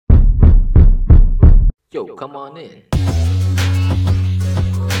Yo, come on in.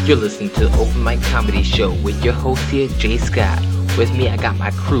 You're listening to the Open Mic Comedy Show with your host here, Jay Scott. With me, I got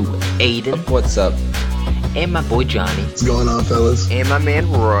my crew, Aiden. What's up? And my boy, Johnny. What's going on, fellas? And my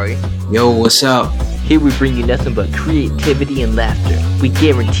man, Roy. Yo, what's up? Here we bring you nothing but creativity and laughter. We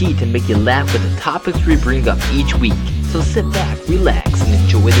guarantee to make you laugh with the topics we bring up each week. So sit back, relax, and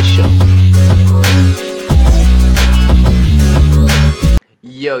enjoy the show.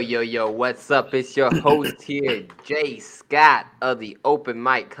 Yo, what's up? It's your host here, Jay Scott of the Open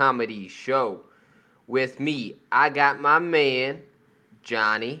Mic Comedy Show. With me, I got my man,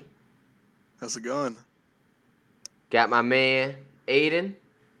 Johnny. How's it going? Got my man, Aiden.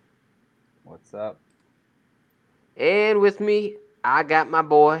 What's up? And with me, I got my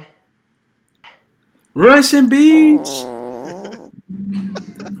boy. Rice and beans.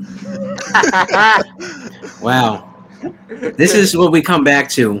 Wow. This is what we come back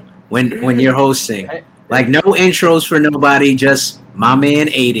to when you're hosting. Like no intros for nobody, just my man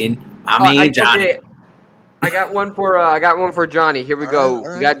Aiden, my man Johnny. Okay. I got one for Johnny. Here we go. All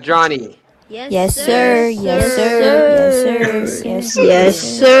right. We got Johnny. Yes, sir. Yes, sir. Yes, sir. Yes, sir. Yes,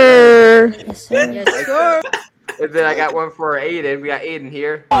 sir. Yes, sir. And then I got one for Aiden. We got Aiden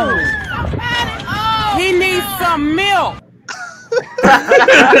here. He needs some milk.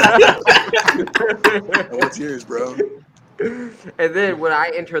 What's yours, bro? And then when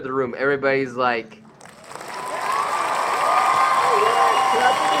I enter the room, everybody's like,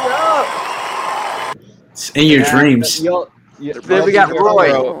 It's in your dreams. Then we got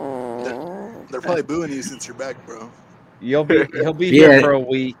Roy. They're probably booing you since you're back, bro. He'll be Yeah. here for a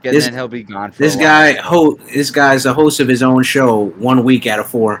week and This- then he'll be gone for This a while. this guy's the host of his own show 1 week out of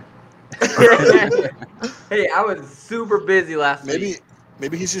 4. Hey, I was super busy last week.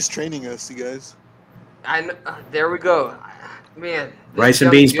 Maybe he's just training us, you guys. There we go. Man. this Rice and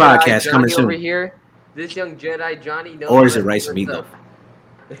young Beans Jedi podcast Johnny coming soon. over here. This young Jedi Johnny knows. Or is it what's rice and beans up.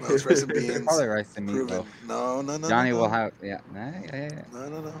 No, it's rice and beans. Probably rice and meat Proven. though. No. Johnny no. will have yeah.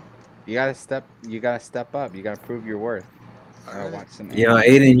 No. You gotta step up. You gotta prove your worth. All Gotta right. watch some Yo, anime.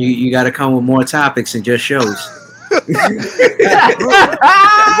 Aiden, you got to come with more topics than just shows. You got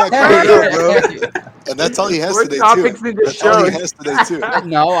caught up, bro. And that's all he has More today, topics too. in the That's all he show. has today, too.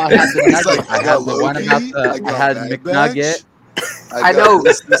 No, I had the He's nugget. like, I I got had the one Loki, about the I I had Bad McNugget. Batch, I got know.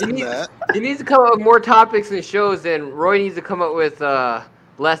 This You and need- that. He needs to come up with more topics and shows, and Roy needs to come up with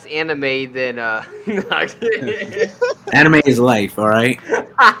less anime than. Anime is life, all right?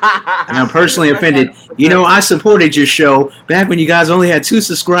 And I'm personally offended. You know, I supported your show back when you guys only had 2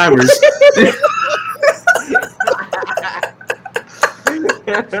 subscribers.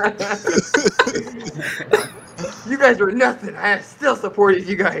 You guys were nothing. I still supported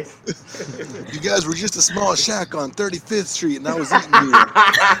you guys. You guys were just a small shack on 35th Street, and I was eating you.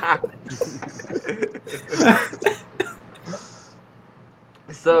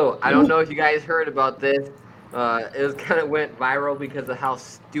 So I don't know if you guys heard about this. It was kind of went viral because of how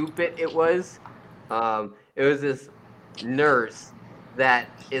stupid it was. It was this nurse that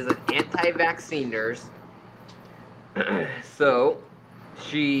is an anti-vaccine nurse. So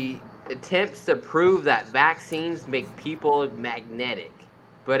she attempts to prove that vaccines make people magnetic,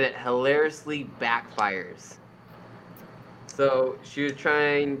 but it hilariously backfires. So she was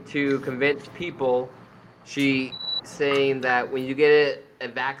trying to convince people. She saying that when you get a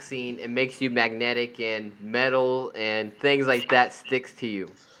vaccine, it makes you magnetic, and metal and things like that sticks to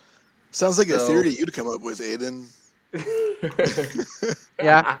you. Sounds like a So- theory you'd come up with, Aiden.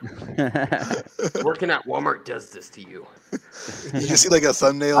 Yeah. Working at Walmart does this to you. You just see like a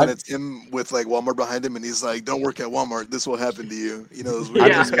thumbnail, and it's him with like Walmart behind him, and he's like, "Don't work at Walmart. This will happen to you." You know, those weird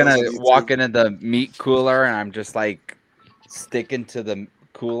I'm Yeah. just videos gonna on YouTube. walk into the meat cooler and I'm just like sticking to the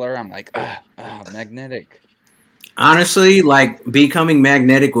cooler. I'm like, magnetic. Honestly, like becoming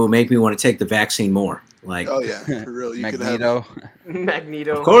magnetic will make me want to take the vaccine more. Like, Oh yeah, for real. You could Magneto.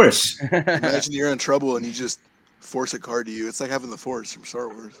 Magneto. of course. imagine you're in trouble and you just force a card to you. It's like having the Force from Star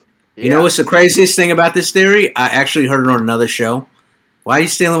Wars. You know what's the craziest thing about this theory? I actually heard it on another show. Why are you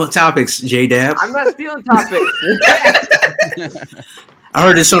stealing with topics, J-Dab? I'm not stealing topics. I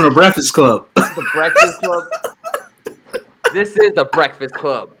heard this on the Breakfast Club. The Breakfast Club. This is the Breakfast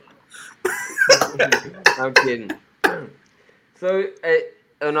Club. I'm kidding. So,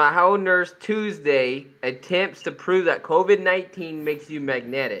 an Ohio nurse Tuesday attempts to prove that COVID-19 makes you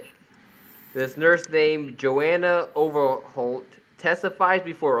magnetic. This nurse named Joanna Overholt testifies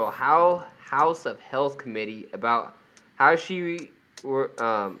before Ohio House of Health Committee about how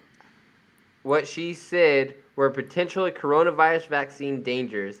what she said were potentially coronavirus vaccine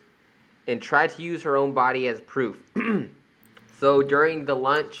dangers, and tried to use her own body as proof. So during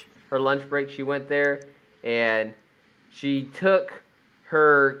her lunch break, she went there and she took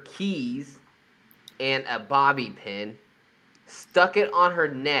her keys and a bobby pin, stuck it on her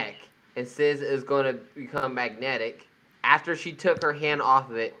neck, and says it was going to become magnetic. After she took her hand off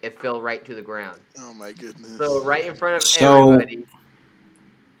of it, it fell right to the ground. Oh my goodness. So right in front of So- everybody.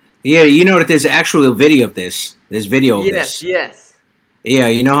 Yeah, you know that there's actually a video of this. There's video of Yes, this. yes. Yeah,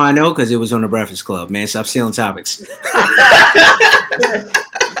 you know how I know? Because it was on the Breakfast Club. Man, stop stealing topics. Get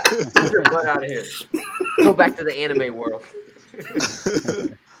your butt out of here. Go back to the anime world.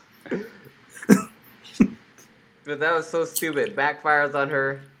 But that was so stupid. Backfires on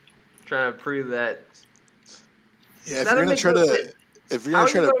her, trying to prove that. Yeah, if That you're gonna makes try no to, sense. if you're How gonna are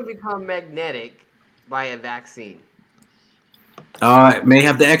you try to, going to become magnetic by a vaccine? It may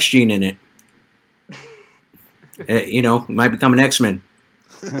have the X gene in it. You know, might become an X-Men.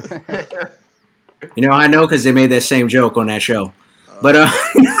 You know, I know because they made that same joke on that show. But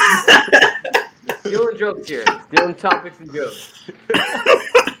Stealing jokes here. Stealing topics and jokes.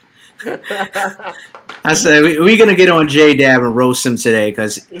 I said we're gonna get on J Dab and roast him today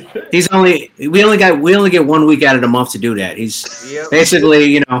because we only get 1 week out of the month to do that. He's Yep. basically,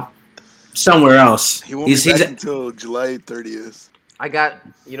 you know, somewhere else. he won't He's be back until July 30th. I got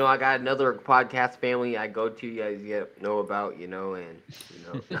another podcast family I go to. You guys know about, and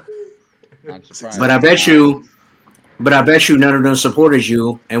Not surprised. But I bet you none of them supported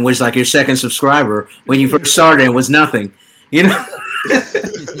you and was like your second subscriber when you first started and was nothing. You know?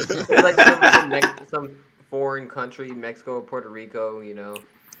 It's like some foreign country, Mexico or Puerto Rico,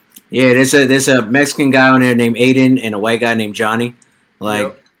 Yeah, there's a Mexican guy on there named Aiden and a white guy named Johnny.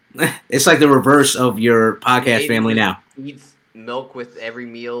 Like it's like the reverse of your podcast Aiden family just now. Eats milk with every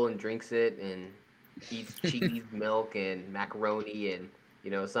meal and drinks it, and eats cheese, milk, and macaroni, and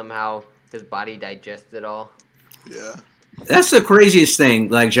somehow his body digests it all. Yeah. That's the craziest thing.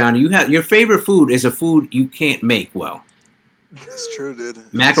 Like Johnny, you have your favorite food is a food you can't make well. That's true, dude.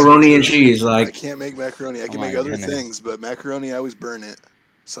 Macaroni and cheese, I like can't make macaroni. I can Oh my make other goodness. things, but macaroni, I always burn it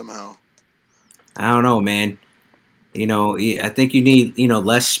somehow. I don't know, man. I think you need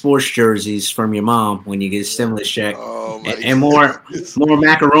less sports jerseys from your mom when you get a stimulus check, Oh my and more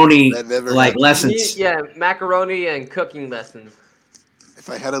macaroni That never like happened. lessons. Yeah, macaroni and cooking lessons. If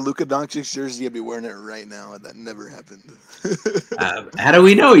I had a Luka Doncic jersey, I'd be wearing it right now. That never happened. How do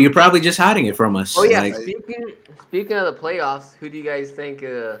we know? You're probably just hiding it from us. Oh yeah, Like, speaking of the playoffs, who do you guys think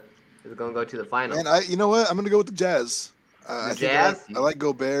is going to go to the final? Man, you know what? I'm gonna go with the Jazz. I think Jazz? I like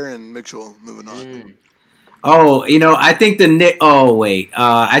Gobert and Mitchell moving on. Mm. I think the Nick. Oh wait,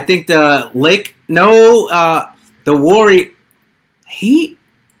 I think the Lake. No, the Warrior. He.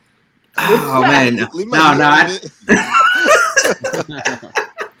 Oh man, Leave my no. hand on it.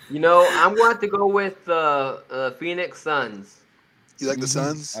 I'm going to go with the Phoenix Suns. You like the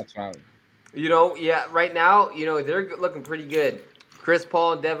Suns? That's right. Yeah, right now, they're looking pretty good. Chris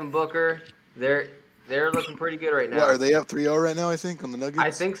Paul and Devin Booker, they're looking pretty good right now. What, are they up 3-0 right now? I think on the Nuggets.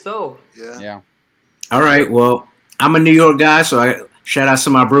 I think so. Yeah. Yeah. All right. Well, I'm a New York guy, so I shout out to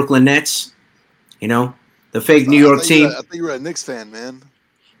my Brooklyn Nets. The fake New York team. I thought you were a Knicks fan, man.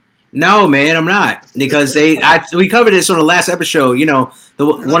 No, man, I'm not because we covered this on the last episode.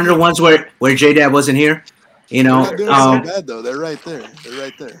 One of the ones where J Dab wasn't here. They're not doing so bad though. They're right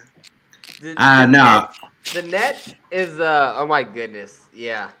there. No. The net is oh my goodness,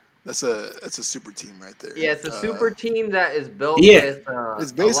 yeah. That's a super team right there. Yeah, it's a super team that is built Yeah. with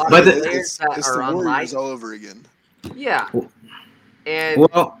It's a basically lot of But players it's that the are unlike. Warriors all over again. Yeah, and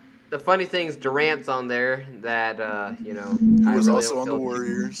Well, the funny thing is Durant's on there that He I was really also don't on the feel-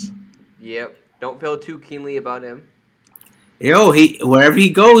 Warriors. Yep, don't feel too keenly about him. wherever he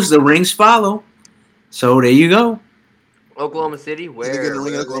goes, the rings follow. So there you go. Oklahoma City, Did they get a ring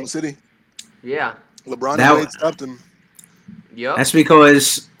in where Oklahoma City? yeah, LeBron That- and Wade stopped him. yep. That's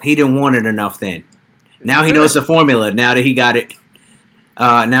because he didn't want it enough then. Now he knows the formula. Now that he got it.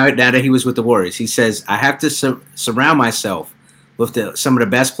 Now that he was with the Warriors, he says, I have to surround myself with some of the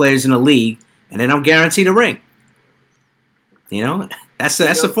best players in the league, and then I'm guaranteed a ring. That's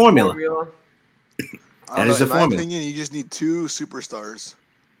the formula. That is the In my formula. opinion, you just need 2 superstars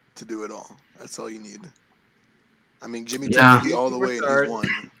to do it all. That's all you need. I mean, Jimmy Yeah. took you all the way and Superstars. he's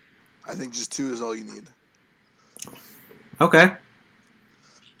won. I think just 2 is all you need. Okay.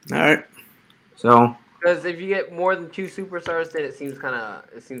 All right. So Because if you get more than 2 superstars, then it seems kind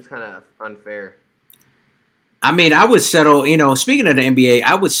of unfair. I mean, I would settle. Speaking of the NBA,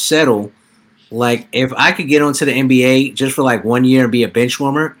 I would settle. Like if I could get onto the NBA just for like 1 year and be a bench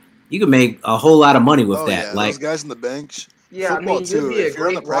warmer, you could make a whole lot of money with Oh that. yeah, like those guys on the bench. Yeah, Football, I mean, too. you'd be a If you're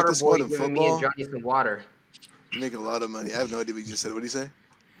on great the water practice boy squad in giving me and football- Johnny some water. You make a lot of money. I have no idea what you just said. What did he say?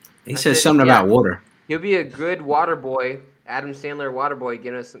 he I said said, something yeah. about water. He'll be a good water boy, Adam Sandler water boy,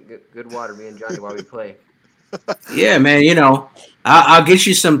 getting us some good water. Me and Johnny while we play. Yeah, man. I'll get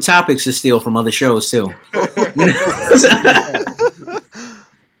you some topics to steal from other shows too.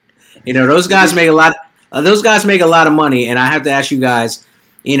 Those guys make a lot. Those guys make a lot of money, and I have to ask you guys.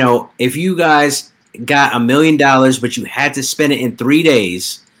 If you guys got $1 million, but you had to spend it in 3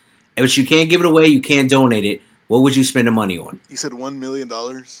 days, but you can't give it away, you can't donate it. What would you spend the money on? You said $1 million.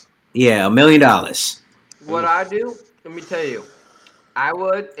 Yeah, $1 million. What I do? Let me tell you. I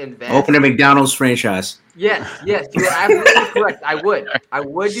would invest. Open a McDonald's franchise. Yes, you're absolutely correct. I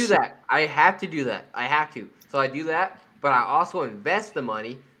would do that. I have to do that. I have to. So I do that, but I also invest the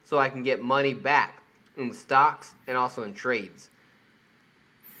money so I can get money back in stocks and also in trades.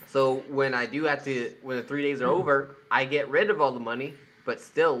 So when when the 3 days are over, I get rid of all the money, but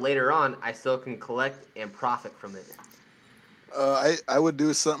still later on, I still can collect and profit from it. I would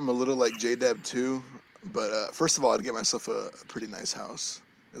do something a little like JDab too, but first of all, I'd get myself a pretty nice house,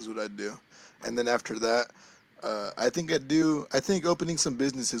 is what I'd do. And then after that, I think opening some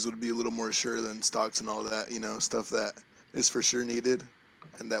businesses would be a little more sure than stocks and all that, stuff that is for sure needed.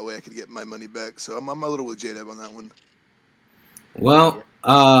 And that way I could get my money back. So I'm a little with JDab on that one. Well,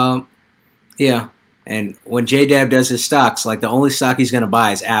 yeah. And when JDab does his stocks, like the only stock he's going to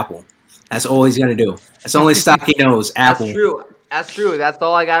buy is Apple. That's all he's going to do. That's the only stock he knows, Apple. That's true. That's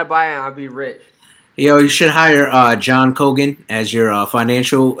all I got to buy and I'll be rich. You should hire John Cogan as your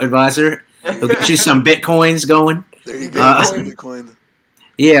financial advisor. He'll get you some Bitcoins going. There you go. Bitcoin.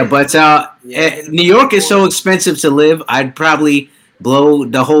 Yeah, but New York is so expensive to live. I'd probably blow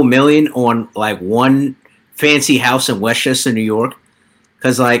the whole $1 million on like one fancy house in Westchester, New York,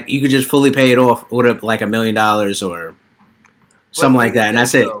 because like you could just fully pay it off with like $1 million or something like that, and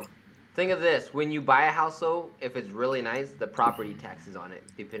that's it. Think of this: when you buy a house, though, if it's really nice, the property taxes on it,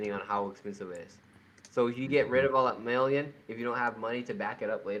 depending on how expensive it is. So if you get rid of all that $1 million, if you don't have money to back it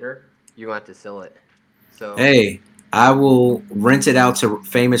up later, you want to sell it. So hey, I will rent it out to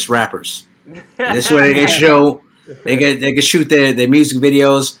famous rappers. This way they can show, they can shoot their music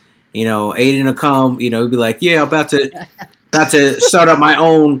videos. Aiden will come. He'll be like, "Yeah, I'm about to start up my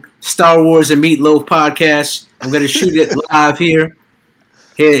own Star Wars and Meatloaf podcast. I'm gonna shoot it live here.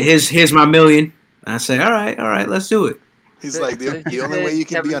 Here's my $1 million." I say, all right, let's do it. He's like, the only way you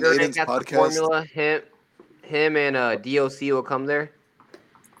can be on Aiden's podcast. Formula, him and DOC will come there.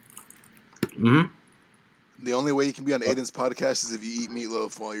 Mm-hmm. The only way you can be on Aiden's podcast is if you eat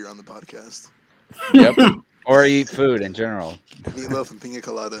meatloaf while you're on the podcast. Yep. Or eat food in general. Meatloaf and pina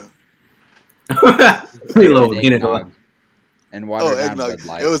colada. Eggnog. And water down eggnog. Bud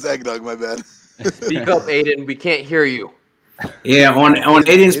Light. It was eggnog, my bad. Speak up, Aiden. We can't hear you. Yeah, on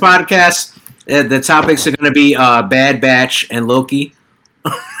Aiden's podcast, the topics are going to be Bad Batch and Loki.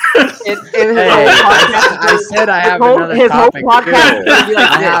 I said I have another topic.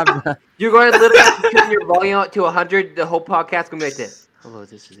 You're going to literally have to turn your volume up to 100. The whole podcast going to be like this. Hello,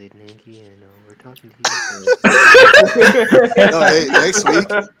 this is Aiden Hankey, and we're talking to you. No, hey,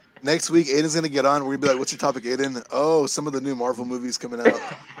 next week, Aiden's going to get on. We're going to be like, what's your topic, Aiden? Oh, some of the new Marvel movies coming out.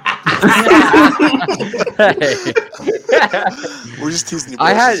 We're just teasing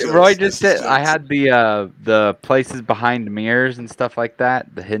you. Roy just said I had the places behind mirrors and stuff like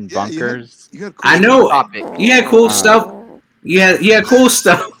that, the hidden bunkers. You had I know. You had cool stuff. You had cool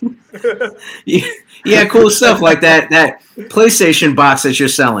stuff. You had cool stuff like that PlayStation box that you're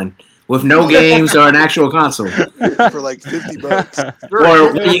selling with no games or an actual console for like $50.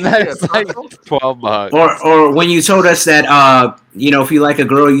 Or That's like $12. Or when you told us that if you like a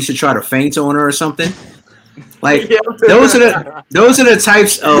girl, you should try to faint on her or something. Like those are the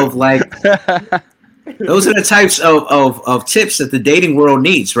types of of tips that the dating world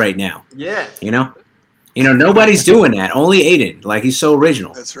needs right now. Yeah. Nobody's doing that. Only Aiden. Like he's so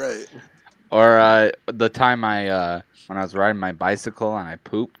original. That's right. Or the time when I was riding my bicycle and I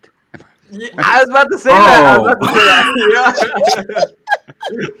pooped. Yeah, I was about to say that.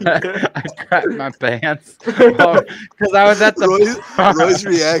 I crapped my pants because I was at the Roy's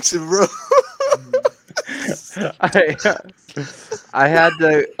reaction, bro.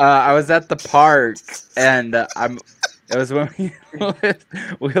 I was at the park and it was when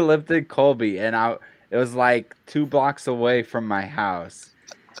we lived in Colby and it was like 2 blocks away from my house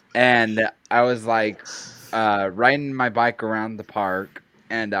and I was like riding my bike around the park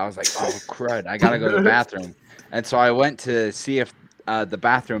and I was like, oh crud, I gotta go to the bathroom. And so I went to see if the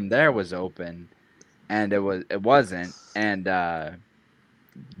bathroom there was open and it wasn't, and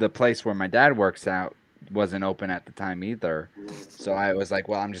the place where my dad works out wasn't open at the time either. So I was like,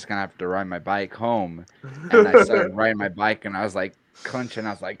 well, I'm just gonna have to ride my bike home. And I started riding my bike and I was like clenching.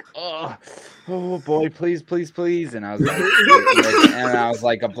 I was like, oh boy, please, please, please. And I was like, and I was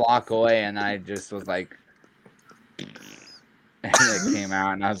like a block away, and I just was like, and it came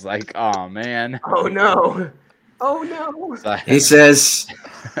out, and I was like, oh man. Oh no. Oh no. So He says,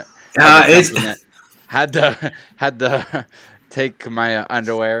 I it's did something that had to take my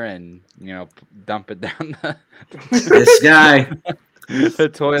underwear and dump it down this guy. the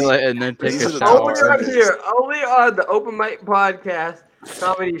toilet and then take a Only Only shower. on here. Only on the Open Mic Podcast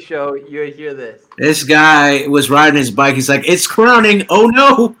comedy show you hear this. This guy was riding his bike. He's like, it's crowning. Oh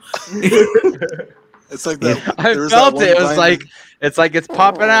no. It's like that. I there was felt that it. It one was line like it's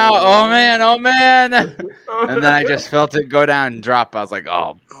popping out. Oh man, oh man. And then I just felt it go down and drop. I was like,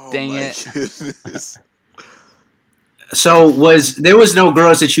 oh oh dang my it. goodness. So there was no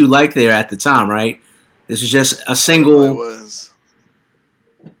girls that you liked there at the time, right? This was just a I single, was.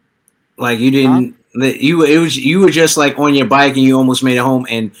 like you didn't, you were just like on your bike and you almost made it home,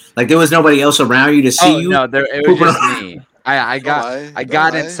 and like there was nobody else around you to see Oh you. no, it was just me. I got Don't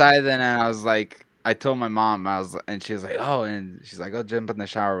got lie. inside then and I was like, I told my mom, and she was like, oh, and she's like, oh, jump in the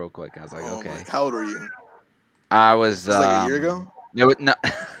shower real quick. I was like, Oh okay. my, how old were you? I was It was like a year ago. It was, no,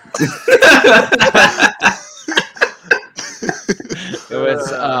 it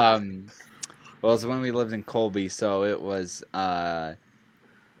was well, it was when we lived in Colby, so it was 10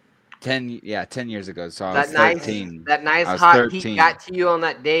 years ago. So I was That nice, 13. that nice I was hot 13. heat got to you on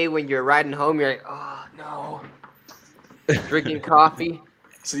that day when you're riding home. You're like, oh no, drinking coffee.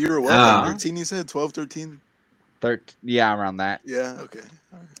 So you were what? Ah. 13, you said? 12, 13? Yeah, around that. Yeah, okay.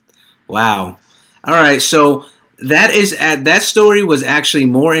 Wow. All right. So that story was actually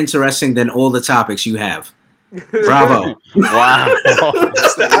more interesting than all the topics you have. Bravo. Wow.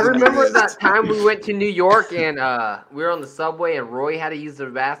 I remember that time we went to New York and we were on the subway and Roy had to use the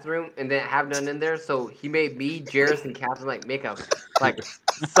bathroom and didn't have none in there, so he made me, Jairus, and Catherine make a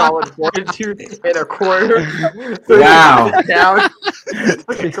solid fortitude in a corner. So he Wow. sat down.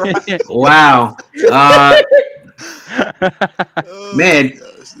 Wow. Oh, Man. my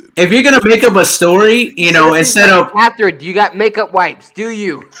gosh, dude. If you're gonna make up a story, instead of Catherine, do you got makeup wipes? Do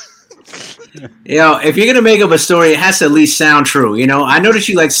you? if you're gonna make up a story, it has to at least sound true. I know that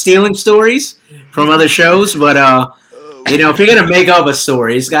you like stealing stories from other shows, but Oh, if you're gonna make up a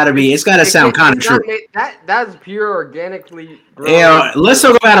story, it's gotta sound kind of true. That's pure organically grown. Let's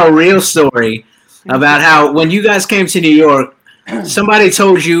talk about a real story about how when you guys came to New York, somebody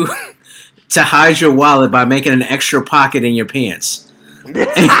told you to hide your wallet by making an extra pocket in your pants.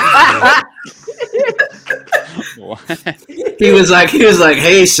 What? He was like,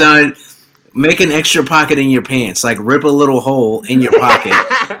 hey son, make an extra pocket in your pants, like rip a little hole in your pocket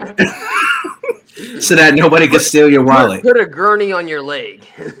so that nobody could steal your wallet. Put a gurney on your leg.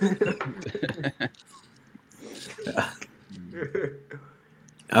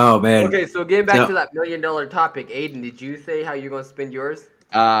 Oh man. Okay, so getting back So- to that $1 million topic, Aiden, did you say how you're gonna spend yours?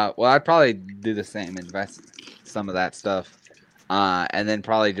 Well, I'd probably do the same, invest some of that stuff, and then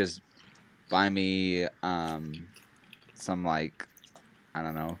probably just buy me some I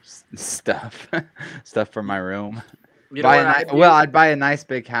don't know stuff, stuff for my room. You know what I do? I'd buy a nice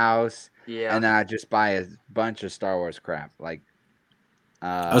big house, Yeah. and then I'd just buy a bunch of Star Wars crap, like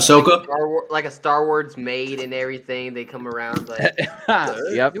Ahsoka? Like a Star Wars maid and everything. They come around like,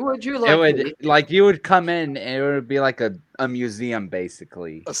 Yep. would you It like? would you would come in and it would be like a museum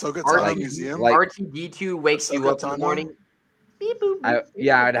basically. Ahsoka Art- Tano like- Museum? like- RTD2 wakes you Ahsoka up in the Tano? morning. Beep, boop, boop,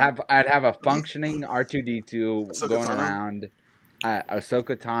 beep, I'd boop. have a functioning R2D2 Ahsoka going Tano? around.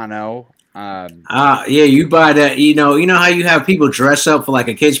 Ahsoka Tano. Yeah, you buy that. You know how you have people dress up for like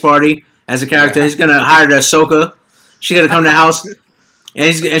a kids party as a character. Yeah. He's gonna hire the Ahsoka. She's gonna come to the house,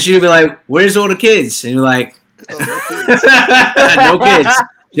 and she'll be like, "Where's all the kids?" And you're like, Oh, no kids. "No kids,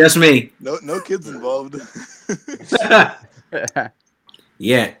 just me." No kids involved.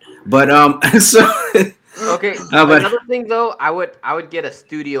 Yeah, but so Okay. How about- Another thing though, I would get a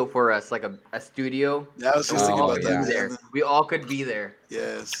studio for us, like a studio. Yeah, I was just Oh, thinking all about could yeah. be that. there. man. We all could be there.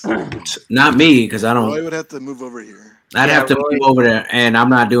 Yes. not me because I don't. Roy would have to move over here. I'd Yeah, have to Roy. move over there, and I'm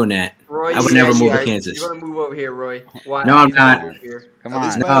not doing that. Roy, I would you never actually move to are- Kansas. You're gonna move over here, Roy. Why? No, I'm He's not. over here. Come At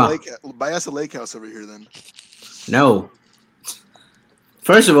least on. buy, No. buy us a lake house over here then. No.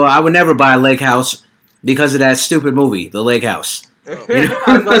 First of all, I would never buy a lake house because of that stupid movie, The Lake House. I was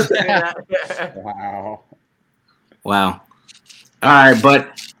about to say that. Wow. Wow. All right,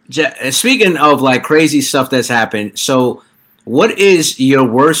 but speaking of like crazy stuff that's happened, so what is your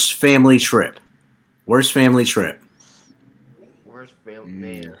worst family trip? Worst family trip. Where's family?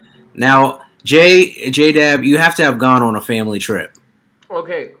 Man. Now, J-Dab, you have to have gone on a family trip.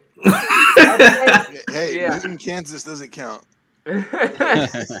 Okay. Hey, Yeah. Newton, Kansas doesn't count.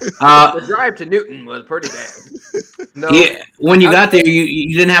 The drive to Newton was pretty bad. No. Yeah, when you got there,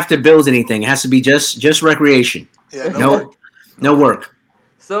 you didn't have to build anything. It has to be just recreation. Yeah, No work.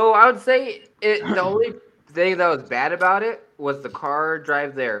 So I would say the only thing that was bad about it was the car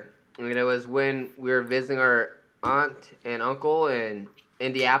drive there. I mean, it was when we were visiting our aunt and uncle in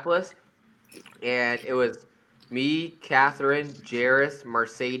Indianapolis, and it was me, Catherine, Jairus,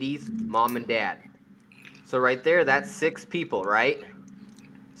 Mercedes, mom, and dad. So right there, that's 6 people, right?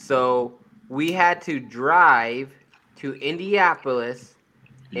 So we had to drive to Indianapolis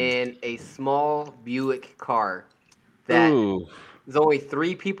in a small Buick car that Ooh. there's only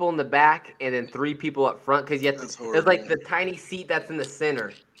 3 people in the back and then 3 people up front because you have That's to, it's like horrible. the tiny seat that's in the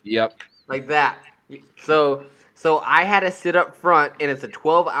center, Yep. like that. So I had to sit up front and it's a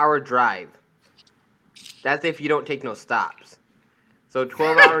 12-hour drive. That's if you don't take no stops. So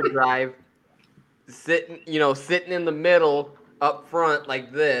 12-hour drive, sitting in the middle up front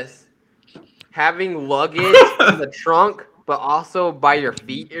like this, having luggage in the trunk, but also by your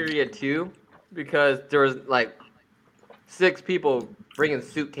feet area too, because there was like 6 people bringing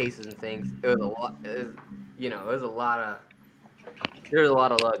suitcases and things. It was a lot. There was a lot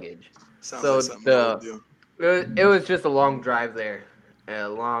of luggage. Sounds So like something I would do. it was just a long drive there, a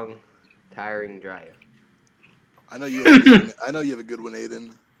long, tiring drive. I know you have a good one. I know you have a good one,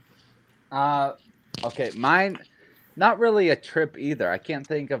 Aiden. Okay, mine, not really a trip either. I can't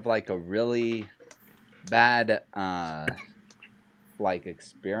think of like a really bad like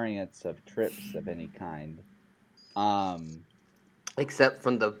experience of trips of any kind. Except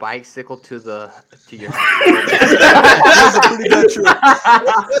from the bicycle to your house. That was a pretty bad trip.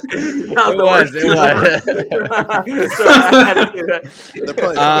 That was the worst. So I had to do that. They're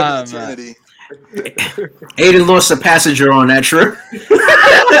probably fucking eternity. Aiden lost a passenger on that trip.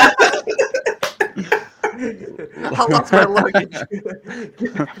 I lost my luggage.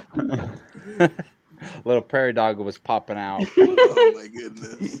 Little prairie dog was popping out. Oh my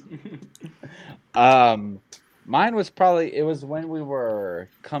goodness. Mine was probably, it was when we were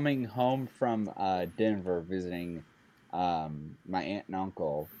coming home from Denver visiting my aunt and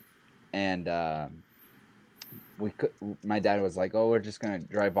uncle, and my dad was like, "Oh, we're just gonna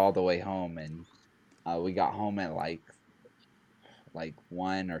drive all the way home," and we got home at like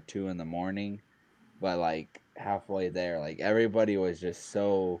 1 or 2 in the morning, but like halfway there, like everybody was just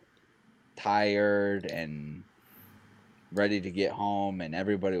so tired and ready to get home, and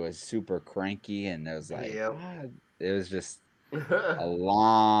everybody was super cranky, and it was like, Yep. "What?" It was just a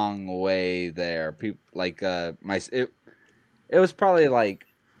long way there. People like it was probably like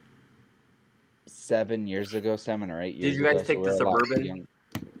 7 years ago, 7 or 8 years Did you guys ago, so take we the were a lot Suburban?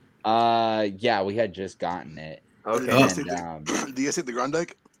 young. Yeah, we had just gotten it. Okay. Do you guys And, take the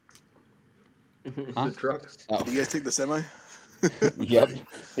Grondike? Huh? The truck. Oh, Do you guys take the semi? yep.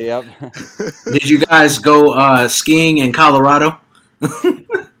 Did you guys go skiing in Colorado?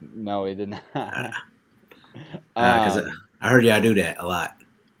 No, we did not. Because I heard y'all do that a lot.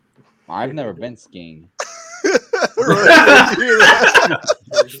 I've never been skiing.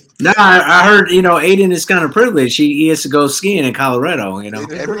 No, I heard, Aiden is kind of privileged. He has to go skiing in Colorado,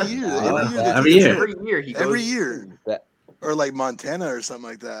 Every year. Every year. Every year he goes. Every year. That- Or like Montana or something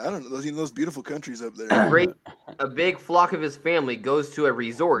like that. I don't know. Those beautiful countries up there. A big flock of his family goes to a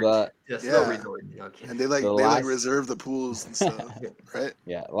resort, The- to a snow Yeah. resort. No, I'm kidding. And they like The they last- reserve the pools and stuff, right?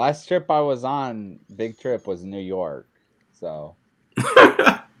 Yeah, last trip I was on, big trip, was New York. So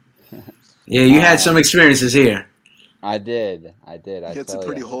Yeah, you had some experiences here. I did. You I had some tell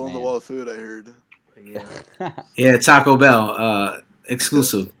pretty ya, hole in the man. wall of food, I heard. Yeah. Yeah, Taco Bell,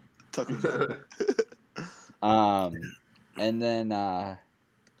 exclusive. Taco Bell. And then I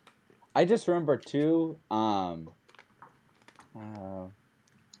just remember too. Yeah,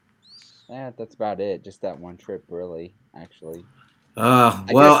 that's about it. Just that one trip, really. Actually.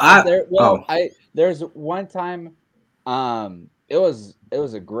 There's one time. It was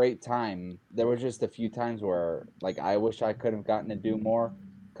a great time. There was just a few times where like I wish I could have gotten to do more.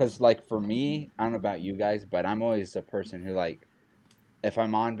 Cause like for me, I don't know about you guys, but I'm always a person who like, if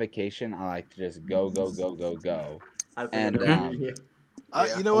I'm on vacation, I like to just go. I think And, I know what you mean.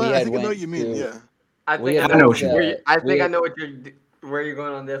 You know We what? I had think I know what went you mean. to- Yeah. I we think I had know went what to- you're. I think I we- know where you're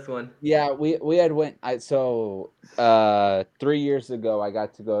going on this one. Yeah, we had went. 3 years ago, I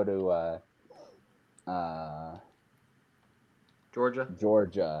got to go to Georgia.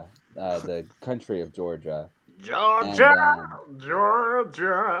 Georgia, the country of Georgia. Georgia.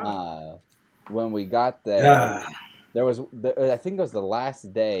 When we got there, there was I think it was the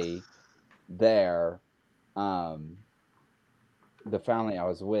last day there. The family I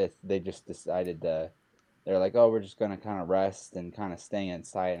was with, they just decided to they're like, oh, we're just gonna kind of rest and kind of stay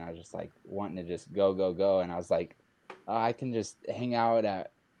inside, and I was just like wanting to just go, and I was like, I can just hang out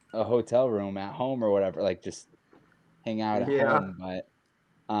at a hotel room at home or whatever, like just hang out at home. But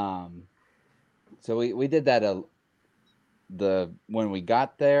so we did that when we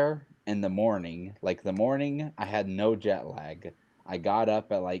got there in the morning. Like the morning, I had no jet lag. I got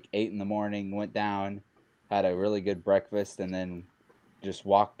up at like 8 in the morning, went down, had a really good breakfast, and then just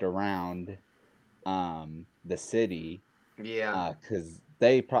walked around the city. Yeah. Because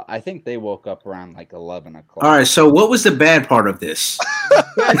I think they woke up around like 11 o'clock. All right. So what was the bad part of this?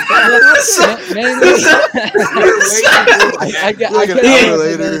 Mainly,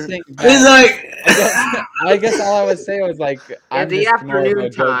 It's like. I guess all I was saying was like in the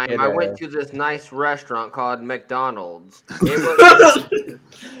afternoon time, I went to this nice restaurant called McDonald's. It was,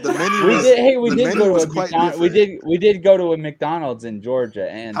 The menu we was, did. Hey, we the did menu go to was a quite McDonald's. We did go to a McDonald's in Georgia,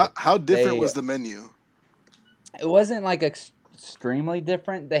 and How different was the menu? it wasn't like extremely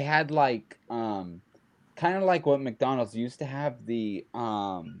different. They had like kind of like what McDonald's used to have, the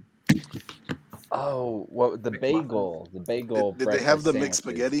the bagel Did they breakfast have the mixed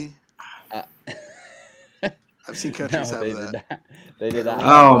sandwiches. spaghetti? Uh, I've seen countries no, have they that. did not. They did not.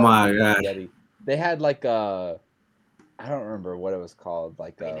 Oh have my mixed God. spaghetti. They had like I don't remember what it was called,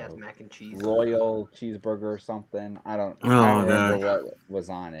 like they a have mac and cheese. royal cheeseburger or something. I don't Oh, remember God. what was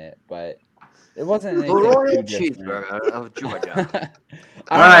on it, but it wasn't The anything Royal too different. Cheeseburger of Georgia.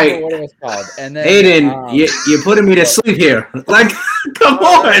 I All don't right. remember what it was called. And then Aiden, you're putting me to sleep here. Like, come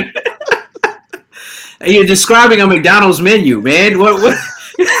on. You're describing a McDonald's menu, man. What?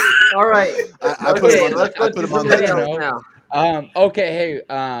 All right. I put Okay, him on. let's I go put to him on somebody the else know. now. Okay,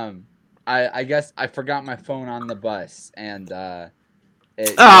 hey, I guess I forgot my phone on the bus, and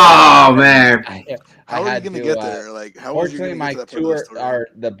Oh, man. How are you had gonna to, get there? Like, how was you Fortunately, gonna my get to that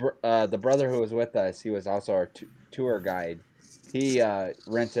part of the tour, story? the brother who was with us, he was also our tour guide. He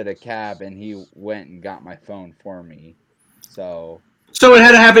rented a cab and he went and got my phone for me. So it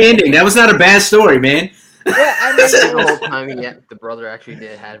had a happy ending. That was not a bad story, man. well, I mean, The whole time, the brother actually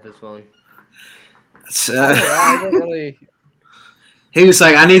did have his phone. I didn't really. He was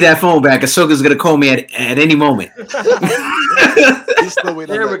like, I need that phone back. Ahsoka's going to call me at any moment. He's still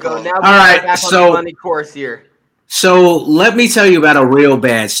waiting There on we that go. call. Now All we're right, back on so- the money course here. So let me tell you about a real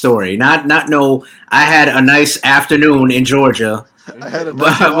bad story. Not I had a nice afternoon in Georgia. I had a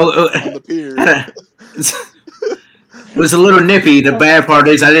nice walk on the pier. It was a little nippy. The bad part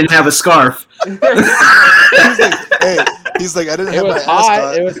is I didn't have a scarf. He's like, I didn't It have my was ass hot.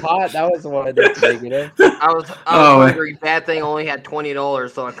 caught. It was hot. That was one of the negative. I was Oh, hungry. Bad thing only had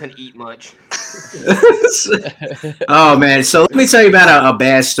 $20, so I couldn't eat much. Oh man! So let me tell you about a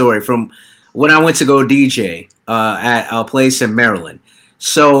bad story from when I went to go DJ at a place in Maryland.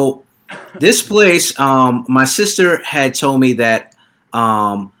 So this place, my sister had told me that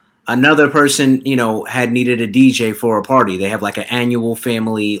another person, had needed a DJ for a party. They have like an annual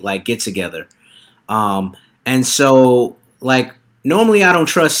family like get together, and so like normally I don't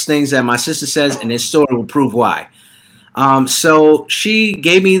trust things that my sister says, and this story will prove why. So she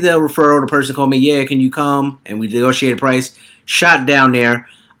gave me the referral. The person called me, yeah, can you come? And we negotiated a price. Shot down there.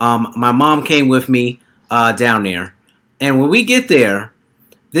 My mom came with me down there. And when we get there,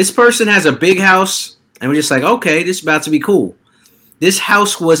 this person has a big house. And we're just like, okay, this is about to be cool. This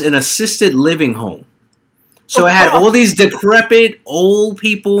house was an assisted living home. So it had all these decrepit old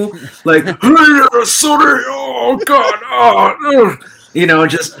people like, sorry, oh, God.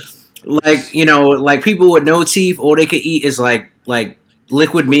 Just... like people with no teeth, all they could eat is like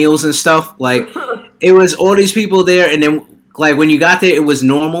liquid meals and stuff. Like it was all these people there, and then like when you got there, it was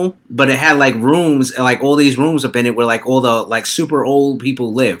normal, but it had like rooms, like all these rooms up in it where like all the like super old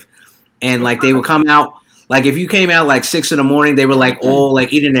people live, and like they would come out. Like if you came out like 6 a.m, they were like all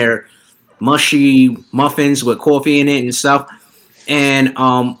like eating their mushy muffins with coffee in it and stuff. And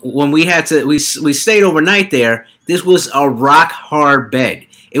when we stayed overnight there. This was a rock hard bed.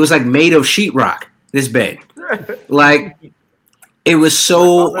 It was like made of sheetrock, this bed. Like, it was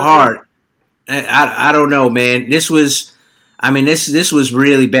so hard. I don't know, man. This was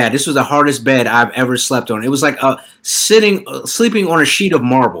really bad. This was the hardest bed I've ever slept on. It was like sleeping on a sheet of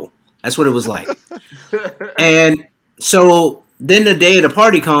marble. That's what it was like. And so then the day of the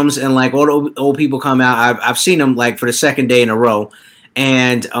party comes and like all the old people come out. I've seen them like for the second day in a row.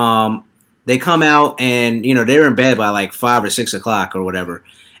 And they come out and, they're in bed by like 5 or 6 o'clock or whatever.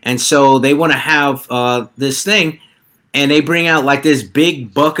 And so they want to have this thing, and they bring out like this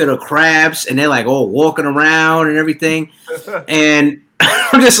big bucket of crabs, and they're like all walking around and everything. And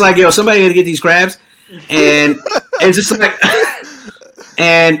I'm just like, yo, somebody got to get these crabs. And it's just like,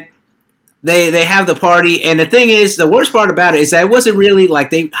 and they have the party, and the thing is, the worst part about it is that it wasn't really like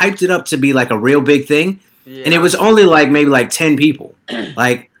they hyped it up to be like a real big thing, and it was only like maybe like 10 people,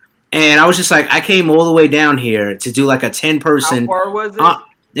 like, and I was just like, I came all the way down here to do like a 10-person. How far was it?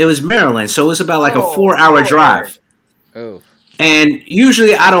 It was Maryland, so it was about like a 4-hour Lord. drive. Oh, And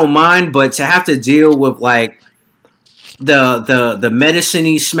usually I don't mind, but to have to deal with like the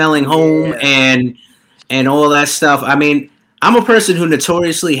medicine-y smelling home and all that stuff. I mean, I'm a person who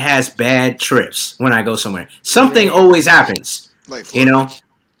notoriously has bad trips when I go somewhere. Something always happens, Like, you know.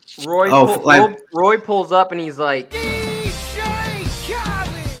 Roy pulls up and he's like,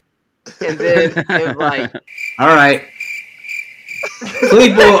 and then it's like, All right,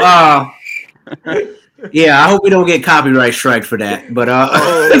 people. Yeah, I hope we don't get copyright strike for that. But I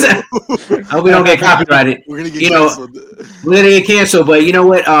hope we don't get copyrighted. we're gonna get You know, canceled. We're gonna get canceled, but you know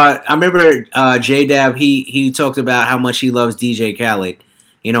what? I remember J-Dab. He talked about how much he loves DJ Khaled.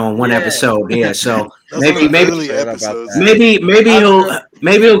 You know, in one Yeah. episode. Yeah, so That's one of the maybe early Forgot about episodes. that.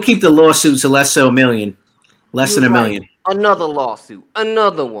 maybe he'll keep the lawsuit to less than $1 million. Less than $1 million. Another lawsuit,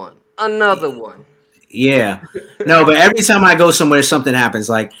 another one. Yeah. No, but every time I go somewhere, something happens.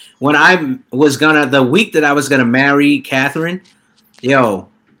 Like when the week that I was gonna marry Catherine,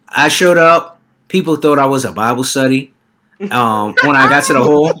 I showed up. People thought I was a Bible study. When I got to the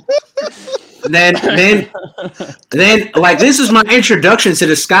hall, then like this is my introduction to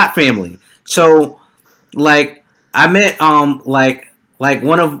the Scott family. So like I met like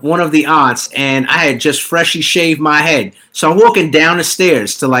one of the aunts, and I had just freshly shaved my head. So I'm walking down the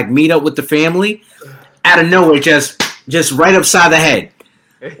stairs to like meet up with the family. Out of nowhere, just right upside the head.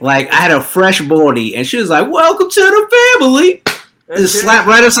 Like I had a fresh body, and she was like, "Welcome to the family." Just slapped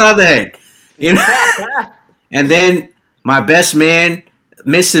right upside the head, you know. And then my best man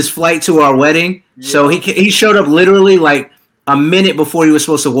missed his flight to our wedding, so he showed up literally like a minute before he was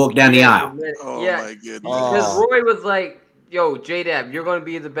supposed to walk down the aisle. Oh Yeah, my goodness. because Roy was like, "Yo, J-Dab, you're gonna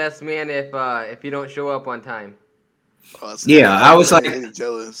be the best man if you don't show up on time." Oh, Yeah, I was like- getting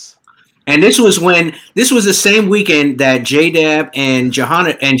jealous. And this was the same weekend that J-Dab and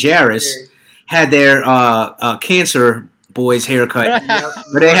Johanna and Jairus had their cancer boys haircut,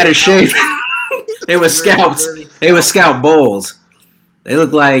 but they had a shave. They were scalped. They were scalp bowls. They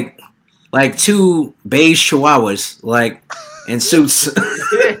looked like two beige chihuahuas, like in suits.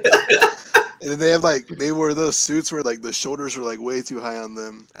 And then they wore those suits where like the shoulders were like way too high on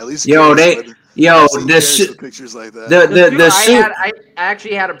them. At least the pictures like that. the suit. I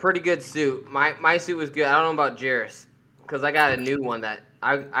actually had a pretty good suit. My suit was good. I don't know about Jairus, because I got a new one that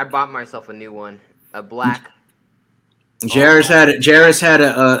I bought myself a new one, a black. Jairus had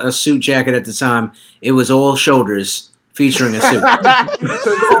a suit jacket at the time. It was all shoulders, featuring a suit.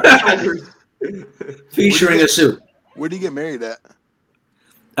 Featuring a suit. Where do you get married at?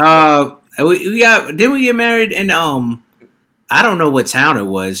 We get married in I don't know what town it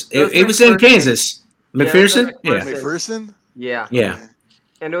was. It was in Kansas. McPherson? Yeah. McPherson? Yeah. Yeah.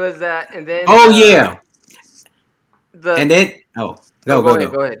 And it was that, and then. Oh yeah. Go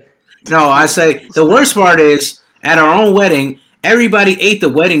ahead. No, I say the worst part is at our own wedding, everybody ate the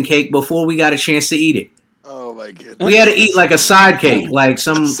wedding cake before we got a chance to eat it. Oh my goodness. We had to eat like a side cake, like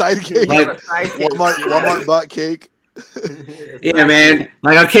some Side cake. like Walmart bought cake. yeah, man.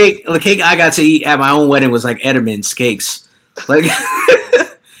 Like the cake I got to eat at my own wedding was like Edmund's cakes. Like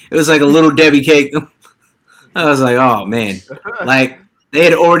it was like a little Debbie cake. I was like, oh man. Like they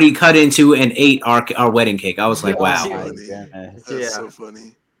had already cut into and ate our wedding cake. I was like, wow. That's so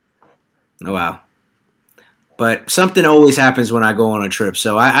funny. Oh, wow. But something always happens when I go on a trip.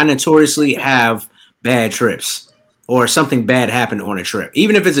 So I notoriously have bad trips, or something bad happened on a trip.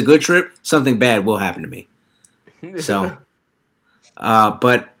 Even if it's a good trip, something bad will happen to me. So,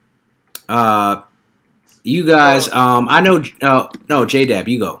 you guys, I know, no, J-Dab,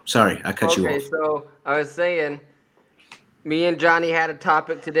 you go. Sorry, I cut you off. Okay, so I was saying, me and Johnny had a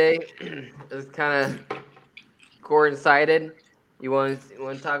topic today. It's kind of coincided. You want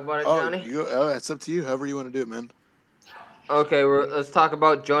to talk about it, Johnny? It's up to you. However you want to do it, man. Okay, let's talk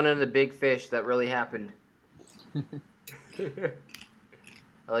about Jonah and the Big Fish that really happened. I'll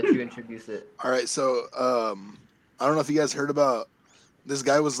let you introduce it. All right, so I don't know if you guys heard about this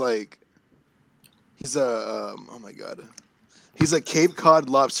guy. Was like, he's a oh my god, he's a Cape Cod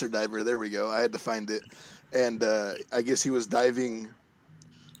lobster diver. There we go. I had to find it, and I guess he was diving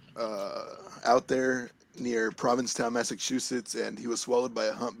out there near Provincetown, Massachusetts, and he was swallowed by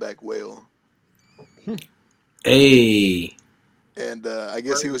a humpback whale. Hey. And I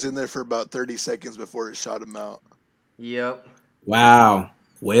guess he was in there for about 30 seconds before it shot him out. Yep. Wow.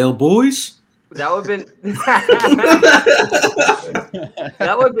 Whale boys? That would have been.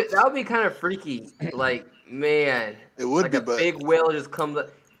 That would be kind of freaky. Like, man, It would like be, a but big whale just comes up.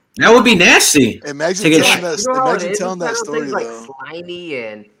 That would be nasty. imagine Take a telling sh- that. You know how it Imagine is? telling that These story things, like though. slimy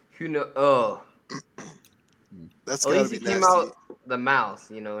and who know. Oh, That's at gotta least be it came nasty. out the mouth,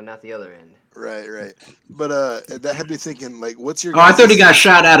 not the other end. Right. But that had me thinking, like, what's your? Oh, I thought he guys'- got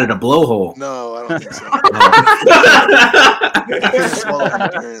shot out of the blowhole. No, I don't think so. Oh. Couldn't swallow him,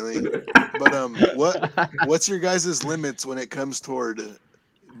 apparently. But what's your guys' limits when it comes toward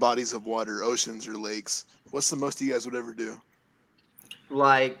bodies of water, oceans or lakes? What's the most you guys would ever do?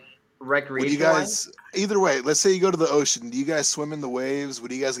 Like Would recreation. you guys either way? Let's say you go to the ocean. Do you guys swim in the waves?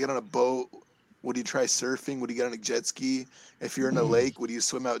 Would you guys get on a boat? Would you try surfing? Would you get on a jet ski? If you're in a lake, would you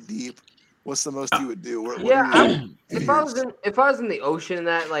swim out deep? What's the most you would do? What Yeah, are your if I was fears? if I was in the ocean and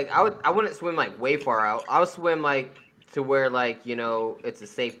that, like I wouldn't swim like way far out. I would swim like to where like it's a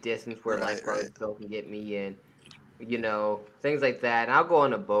safe distance where Right, lifeguards right. still can get me in, things like that. And I'll go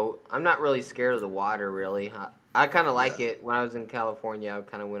on a boat. I'm not really scared of the water really. I kind of like it. When I was in California, I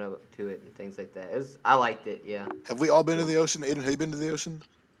kind of went up to it and things like that. I liked it. Yeah. Have we all been to the ocean? Aiden, have you been to the ocean?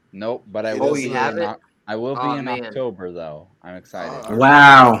 Nope, but I Oh, will. you be haven't? I will be Oh, in man. October though. I'm excited. Oh,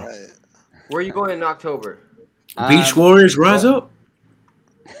 Wow. Right. Where are you going in October? Beach Warriors, rise up.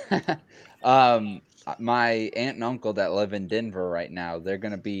 My aunt and uncle that live in Denver right now, they're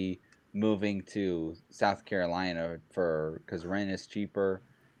gonna be moving to South Carolina because rent is cheaper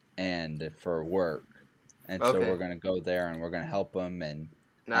and for work, and so Okay. we're gonna go there and we're gonna help them. And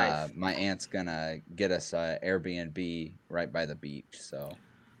Nice. my aunt's gonna get us a Airbnb right by the beach. So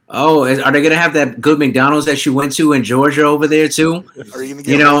Oh, are they gonna have that good McDonald's that you went to in Georgia over there too? Are you gonna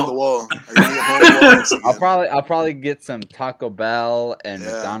You get hole know- in the wall? Are you gonna get hole in the wall once again? I'll probably get some Taco Bell and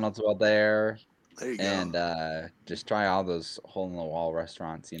Yeah. McDonald's while there, There you go. and just try all those hole in the wall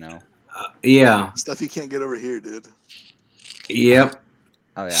restaurants. Yeah. Stuff you can't get over here, dude. Yep.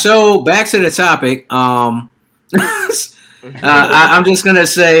 Oh yeah. So back to the topic. I'm just gonna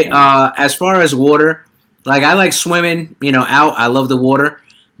say, as far as water, like I like swimming, out. I love the water,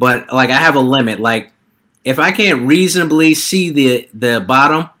 but like I have a limit. Like if I can't reasonably see the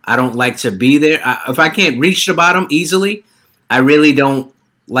bottom, I don't like to be there. If I can't reach the bottom easily, I really don't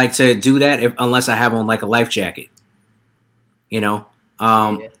like to do that unless I have on like a life jacket. Yeah.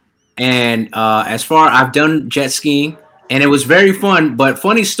 And as far I've done jet skiing, and it was very fun. But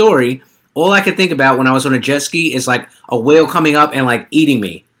funny story, all I could think about when I was on a jet ski is like a whale coming up and like eating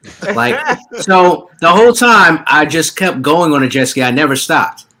me. Like so, the whole time I just kept going on a jet ski. I never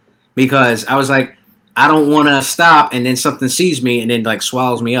stopped because I was like, I don't want to stop, and then something sees me and then like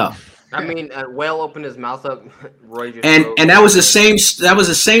swallows me up. I mean, a whale opened his mouth up. Roy just And broke. and that was the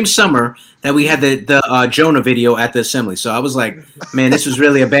same summer that we had the Jonah video at the assembly. So I was like, man, this was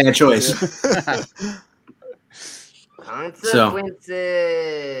really a bad choice.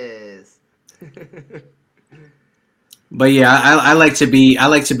 Consequences. But yeah, I like to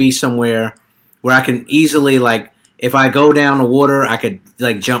be somewhere where I can easily, like, if I go down the water, I could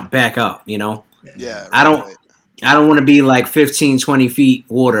like jump back up, Yeah. I don't want to be like 15, 20 feet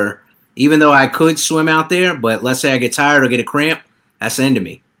water, even though I could swim out there. But let's say I get tired or get a cramp, that's the end of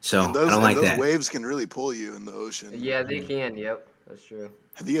me. So And those, I don't like those that. waves can really pull you in the ocean. Yeah, they can. Yep, that's true.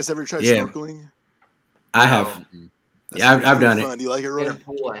 Have you guys ever tried Yeah. snorkeling? I have. That's Yeah, I've pretty done it. fun. Do you like it, In a Roy?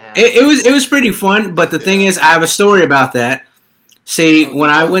 pool, I have. It was pretty fun, but the thing is, I have a story about that. See, when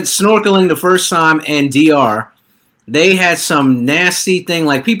I went snorkeling the first time in DR, they had some nasty thing.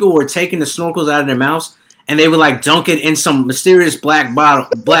 Like people were taking the snorkels out of their mouths and they would like dunk it in some mysterious black bottle,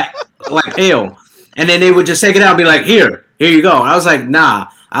 like pail, and then they would just take it out and be like, "Here you go." I was like, "Nah,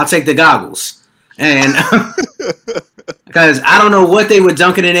 I'll take the goggles," and because I don't know what they were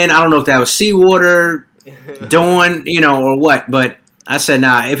dunking it in. I don't know if that was seawater, Dawn, or what. But I said,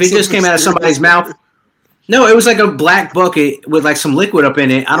 "Nah." If it Some just came out of somebody's mysterious- mouth. No, it was like a black bucket with like some liquid up in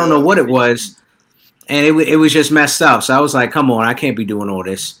it. I don't know what it was, and it was just messed up. So I was like, "Come on, I can't be doing all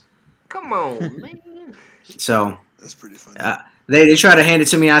this." Come on, man. So That's pretty funny. they tried to hand it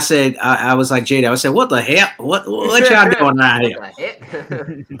to me. I said, I was like, Jada, I said, "What the hell? What y'all doing out here?" What the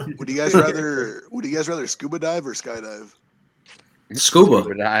heck? Would you guys rather scuba dive or skydive? Scuba.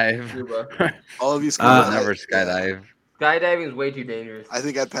 Scuba dive. Scuba. All of you scuba I'll dive? never Yeah. skydive. Skydiving is way too dangerous. I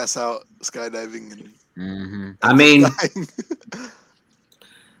think I'd pass out skydiving and Mm-hmm. I mean, dying.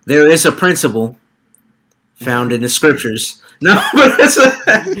 there is a principle found in the scriptures. No, but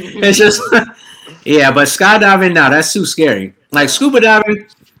it's just yeah. But skydiving, no, that's too scary. Like scuba diving,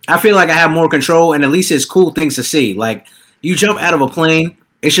 I feel like I have more control, and at least it's cool things to see. Like you jump out of a plane,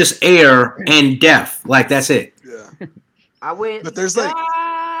 it's just air and depth. Like that's it. Yeah. I went. But there's like-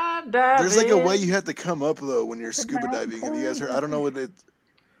 diving. There's like a way you have to come up though when you're scuba diving. Have you guys heard? I don't know what it.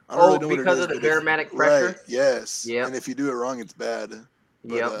 I don't really know what it because is, of the but if- barometric pressure. Right. Yes. Yep. And if you do it wrong, it's bad.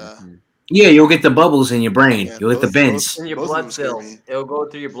 But, Yep. Yeah, you'll get the bubbles in your brain. Yeah, You'll get the both- bends. In your Both of them blood scare cells, me. it'll go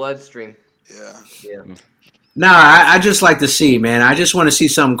through your bloodstream. Yeah. Yeah. Nah, I just like to see, man. I just want to see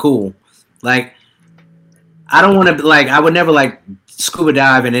something cool. Like, I don't want to like. I would never like scuba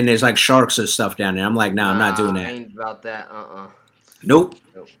dive and then there's like sharks or stuff down there. I'm like, nah, I'm not doing I that. ain't about that. Nope.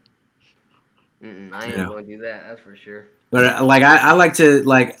 I ain't Yeah. gonna do that. That's for sure. But like, I like to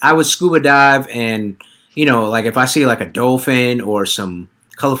like. I would scuba dive and like if I see like a dolphin or some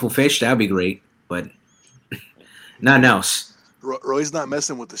colorful fish, that'd be great. But nothing else. Roy's not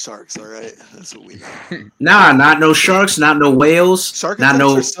messing with the sharks. All right. That's what we know. Nah, not no sharks, not no whales, Shark not attacks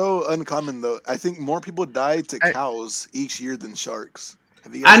no. are so uncommon though. I think more people die to cows each year than sharks.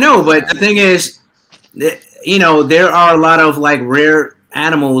 Have you guys I know, heard but that? the thing is, there are a lot of like rare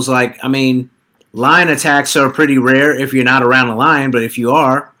animals. Like, I mean, lion attacks are pretty rare if you're not around a lion, but if you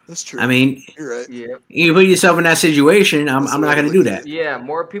are, That's true. I mean, You're right. Yeah. you put yourself in that situation. I'm That's the not way going to to do look at that. Yeah.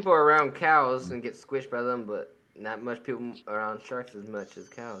 More people are around cows and get squished by them, but not much people around sharks as much as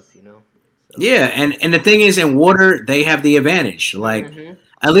cows. So. Yeah, and the thing is, in water, they have the advantage. Like, Mhm.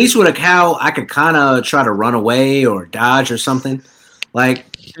 at least with a cow, I could kind of try to run away or dodge or something. Like,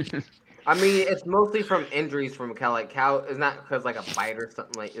 I mean, it's mostly from injuries from a cow. Like cow is not because like a bite or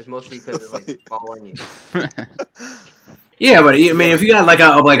something. Like it's mostly because it's like following you. yeah, but I mean, if you got like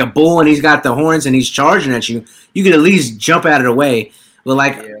a bull and he's got the horns and he's charging at you, you could at least jump out of the way. But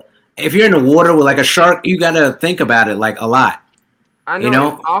like, Yeah. if you're in the water with like a shark, you got to think about it like a lot. I know, You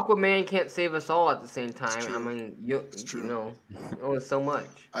know? Aquaman can't save us all at the same time. true. I mean, It's true. only so much.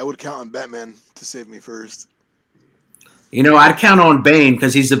 I would count on Batman to save me first. I'd count on Bane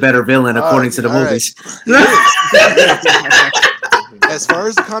because he's the better villain according to the all right. movies. As far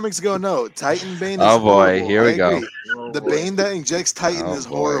as the comics go, no. Titan Bane is Oh, boy, horrible. here we I go. agree. Oh, The boy. Bane that injects Titan Oh, is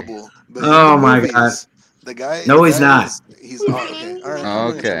boy. horrible. But Oh, in the my movies, God. The guy. No, the he's guy not. He's okay. All right. I'm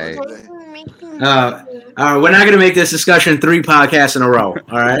gonna Okay. tell him today. All right, we're not going to make this discussion 3 podcasts in a row.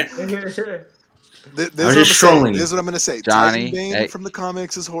 All right. This I'm is just trolling you. This is what I'm gonna say. Johnny, Titan Bane hey. from the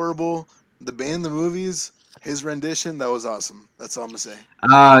comics is horrible. The Bane in the movies, his rendition, that was awesome. That's all I'm gonna say.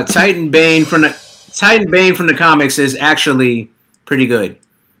 Titan Bane from the comics is actually pretty good.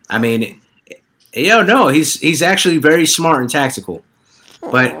 I mean, no, he's actually very smart and tactical.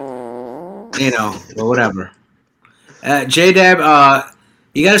 But but whatever. J-Dab,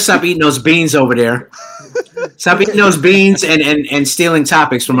 you gotta stop eating those beans over there. Stop eating those beans and stealing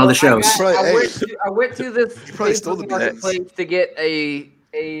topics from other shows. I went to this You probably stole the Facebook beans. marketplace to get a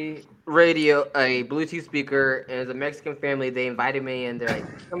radio, a Bluetooth speaker, and as a Mexican family, they invited me, and they're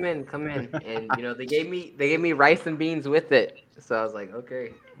like, "Come in," and they gave me rice and beans with it. So I was like,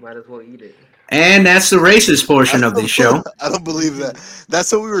 "Okay, might as well eat it." And that's the racist portion of the show. I don't believe that.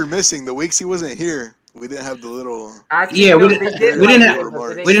 That's what we were missing. The weeks he wasn't here, we didn't have the little. Actually, Yeah, no, we they didn't- did we didn't like have- it,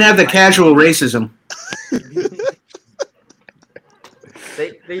 but they We didn't have the invite casual racism. me.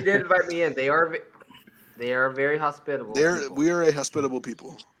 They did invite me in. They are very hospitable. people. We are a hospitable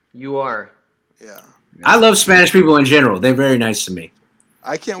people. You are. Yeah. I love Spanish people in general. They're very nice to me.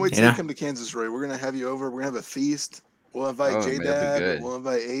 I can't wait till Yeah. you come to Kansas, Roy. We're gonna have you over. We're gonna have a feast. We'll invite Oh, that'd be J-Dad. good. We'll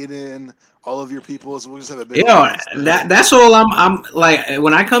invite Aiden. All of your people. So we'll just have a big. You know, that's all I'm like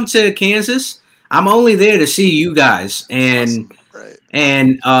when I come to Kansas, I'm only there to see you guys and Right.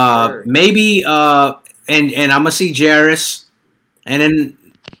 and Sure. maybe and I'm gonna see Jairus, and then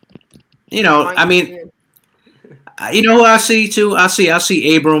I mean you know who I see too? I'll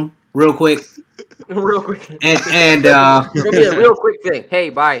see Abram real quick real quick. and It's gonna be a real quick thing. Hey,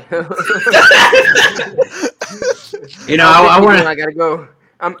 bye. I want I gotta go.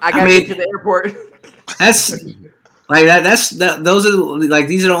 I gotta mean- get to the airport. that's like that. Those are like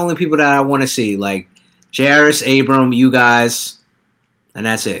these are the only people that I want to see. Like Jairus, Abram, you guys, and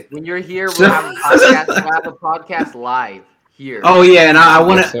that's it. When you're here, we'll have a podcast. We'll have a podcast live here. Oh yeah, and I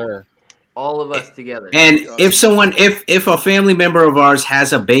want Yes, to. sir. All of us together. And if a family member of ours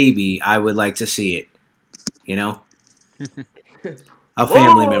has a baby, I would like to see it. A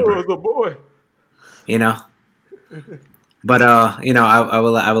family member. the boy. But I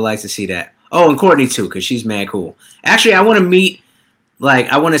would like to see that. Oh, and Courtney too, because she's mad cool. Actually, I want to meet,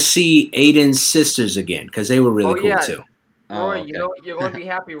 I want to see Aiden's sisters again because they were really Oh, cool yeah. too. Oh, Roy, okay. you're gonna be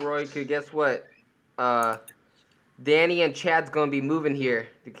happy, Roy, because guess what? Danny and Chad's gonna be moving here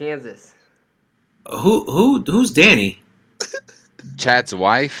to Kansas. Who's Danny? Chad's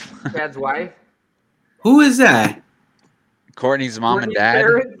wife, Chad's wife. Who is that? Courtney's mom and Courtney's dad.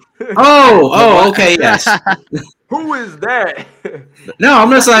 parents. Oh, okay, yes. Who is that? No, I'm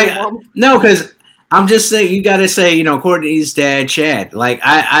just like no, because I'm just saying you got to say Courtney's dad, Chad. Like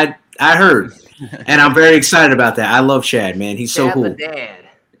I heard, and I'm very excited about that. I love Chad, man. He's so Chad cool. the dad.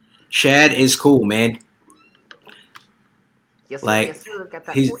 Chad is cool, man. Yes, sir, Like yes, sir. Got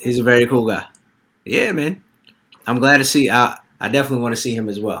that he's a very cool guy. Yeah, man. I'm glad to see. I definitely want to see him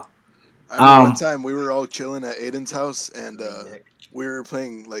as well. I remember one time we were all chilling at Aiden's house, and we were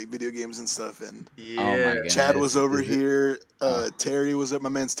playing like video games and stuff, and Oh my goodness. Chad was over Is it- here. Terry was my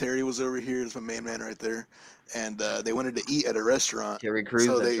man's Terry was over here. It's my main man right there, and they wanted to eat at a restaurant. Terry Crews.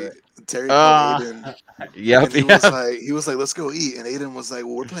 So that's they right. Terry Ah. called Aiden. Yep. And he Yep. was like, let's go eat. And Aiden was like,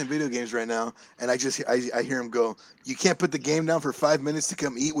 well, we're playing video games right now. And I hear him go, you can't put the game down for 5 minutes to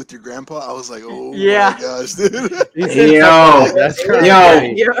come eat with your grandpa. I was like, oh Yeah. my gosh, dude. He said Yo. something like, that's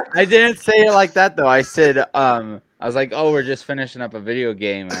right. Yo. I didn't say it like that though. I said, I was like, oh, we're just finishing up a video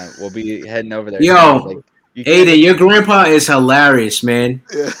game and we'll be heading over there. Yo, I was like, you can't- Aiden, your grandpa is hilarious, man.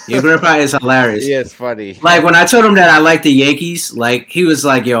 Yeah. Your grandpa is hilarious. He is funny. Like when I told him that I like the Yankees, like he was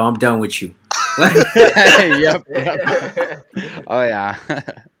like, "Yo, I'm done with you." Yep. Oh yeah.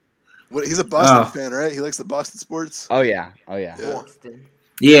 What, he's a Boston Oh. fan, right? He likes the Boston sports. Oh yeah. Oh yeah. Yeah. Boston.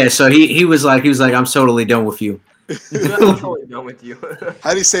 Yeah, so he was like, "I'm totally done with you." I'm totally done with you.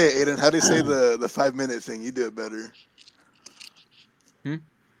 How do you say it, Aiden? How do you say the 5 minute thing? You do it better. Hmm?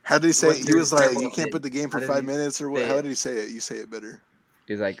 How did he say What's it? He your was like, example you of can't it? put the game for How did 5 he minutes or what? say How it? did he say it? You say it better.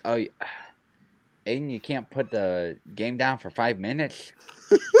 He's like, oh, Aiden, you can't put the game down for 5 minutes.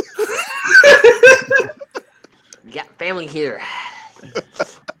 You got family here.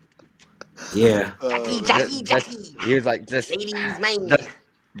 Yeah. Just- he was like, just Ladies, man.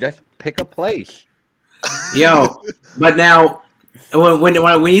 just pick a place. Yo, but now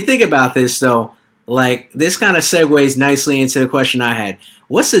when you think about this though, like this kind of segues nicely into the question I had.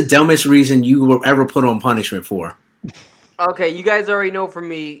 What's the dumbest reason you were ever put on punishment for? Okay, you guys already know for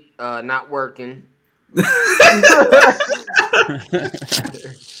me, not working.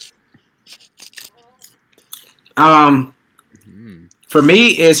 For me,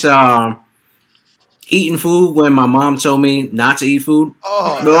 it's eating food when my mom told me not to eat food.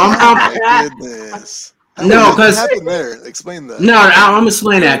 Oh, No, my goodness. No, What 'cause- happened there? Explain that. No, I'm gonna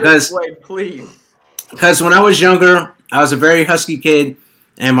explain that Wait, please. because when I was younger, I was a very husky kid,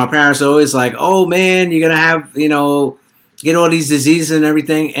 and my parents always like, "Oh man, you're gonna have get all these diseases and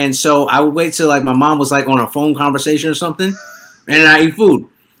everything." And so I would wait till like my mom was like on a phone conversation or something, and I eat food.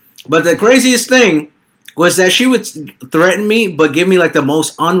 But the craziest thing was that she would threaten me, but give me like the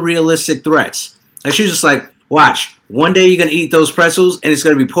most unrealistic threats. Like she was just like, "Watch, one day you're gonna eat those pretzels, and it's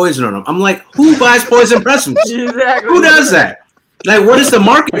gonna be poison on them." I'm like, "Who buys poison pretzels? Exactly. Who does that? Like, what is the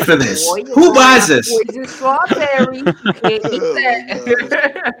market for this? Who buys this?" Poison strawberry. You can't eat Oh,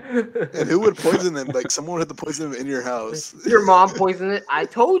 that. And who would poison them? Like someone would have to poison them in your house. Your mom poisoned it. I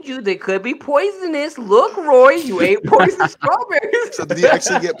told you they could be poisonous. Look, Roy, you ate poison strawberries. So did he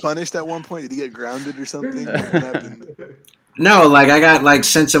actually get punished at one point? Did he get grounded or something? What happened? No, like I got like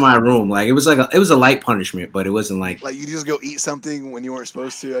sent to my room. Like it was a light punishment, but it wasn't like Like you just go eat something when you weren't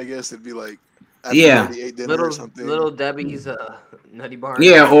supposed to, I guess. It'd be like after Yeah. you already ate dinner or something. Little Debbie's nutty bar.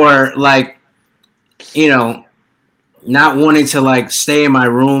 yeah, or like not wanting to like stay in my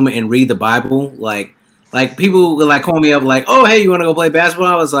room and read the Bible. Like people would like call me up like, "Oh, hey, you want to go play basketball?"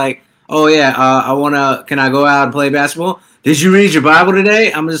 I was like, "Oh yeah, I wanna. Can I go out and play basketball? Did you read your Bible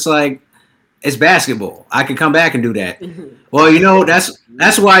today?" I'm just like, it's basketball. I can come back and do that. Well,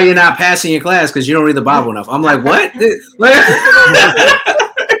 that's why you're not passing your class because you don't read the Bible enough. I'm like, what?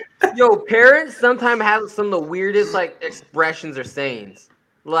 Yo, parents sometimes have some of the weirdest like expressions or sayings.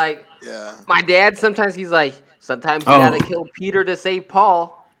 Like Yeah. my dad, sometimes he's like, sometimes you Oh. gotta kill Peter to save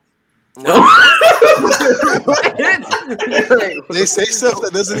Paul. I'm like, what? They say stuff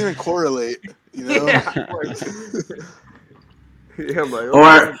that doesn't even correlate, you know? Yeah. Yeah, I'm like,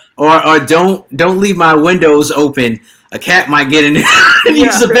 oh. or don't leave my windows open. A cat might get in there and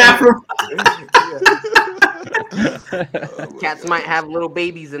use the bathroom. Cats might have little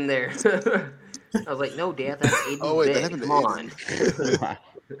babies in there. I was like, no, Dad, that's Aiden's Oh, wait, that bed. happened to Come on.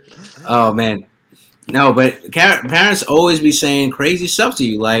 Oh man, no, but parents always be saying crazy stuff to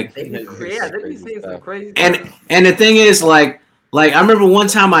you, like, They be saying some crazy and the thing is, like I remember one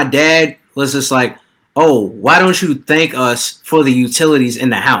time my dad was just like, "Oh, why don't you thank us for the utilities in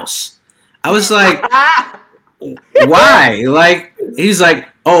the house?" I was like, "Why?" Like he's like,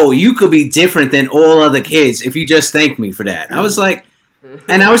 "Oh, you could be different than all other kids if you just thank me for that." I was like.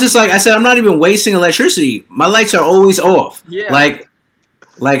 And I was just like, I said, I'm not even wasting electricity. My lights are always off. Yeah. Like,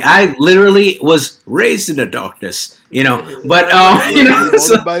 Like I literally was raised in the darkness, you know. But you know, molded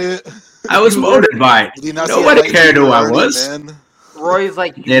so by it. I was molded by it. Did you not see Nobody that cared who I already, was. Man? Roy's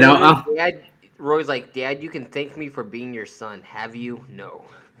like, You know, Dad. Roy's like, Dad, you can thank me for being your son. Have you? No.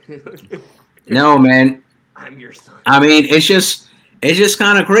 No, man. I'm your son. I mean, it's just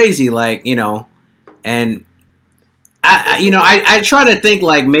kind of crazy, like, you know, and I try to think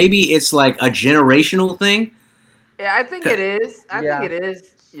like maybe it's like a generational thing. Yeah, I think it is. I Yeah. think it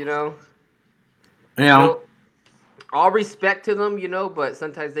is. You know. You know, So, all respect to them, you know, but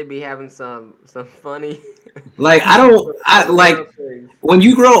sometimes they be having some funny. like I like when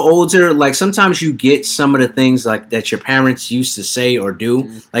you grow older, like sometimes you get some of the things like that your parents used to say or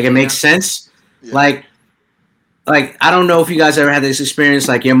do, like it makes sense. Yeah. Like I don't know if you guys ever had this experience,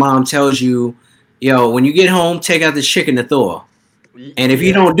 like your mom tells you, yo, when you get home, take out the chicken to thaw. And if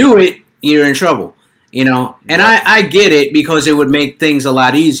you don't do it, you're in trouble, you know. And I get it because it would make things a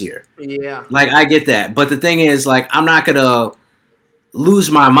lot easier. Yeah. Like I get that, but the thing is, like, I'm not gonna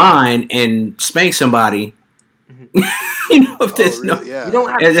lose my mind and spank somebody. You know, if there's really? Yeah. You don't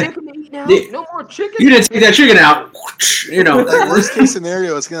have And- chicken to eat now. Yeah. No more chicken. you didn't take that chicken out. You know, Like worst case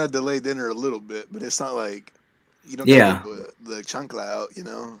scenario, it's gonna delay dinner a little bit, but it's not like you don't Yeah. get the chancla out, you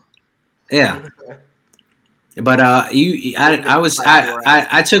know. yeah. But I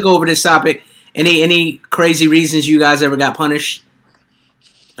took over this topic. Any crazy reasons you guys ever got punished?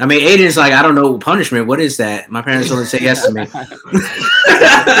 I mean, Aiden's like, I don't know punishment. What is that? My parents only say yes to me.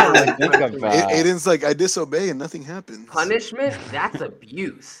 Aiden's like, I disobey and nothing happens. Punishment? That's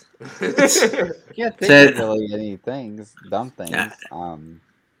abuse. Can't think Said- of really any things, dumb things. Yeah.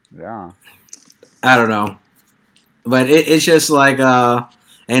 Yeah. I don't know, but it's just like,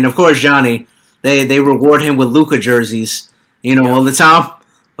 and of course Johnny, they reward him with Luca jerseys, you know, all the time.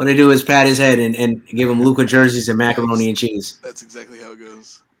 What they do is pat his head and give him Luca jerseys and macaroni and cheese. That's exactly how it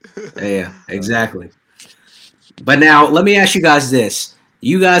goes. Yeah, exactly. But now let me ask you guys this: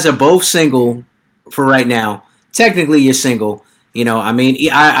 you guys are both single for right now. Technically, you're single. You know, I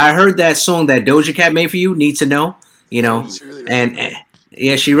mean, I heard that song that Doja Cat made for you. Need to know, you know, It's really and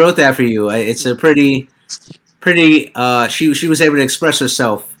yeah, she wrote that for you. It's a pretty. She was able to express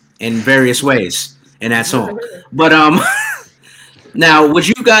herself in various ways in that song. But now would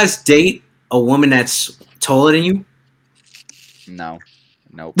you guys date a woman that's taller than you? No.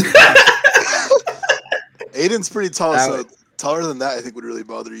 Nope. Aiden's pretty tall, That so would- taller than that, I think would really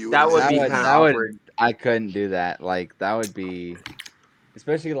bother you. That would That be would- kind of that would- awkward. I couldn't do that. Like that would be,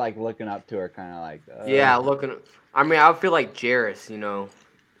 especially like looking up to her, kind of like. Yeah, looking. I mean, I would feel like Jairus, you know.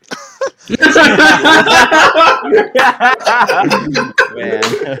 Man.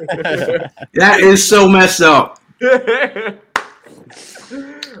 That is so messed up. He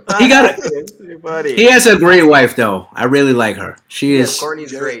got buddy. He has a great wife though. I really like her. She Yeah, is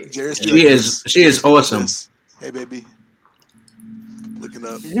Courtney's great. She is awesome. Hey, baby. Looking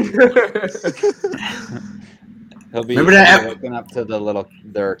up. He'll be Remember that looking up to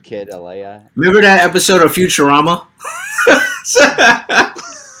their kid Alea. Remember that episode of Futurama?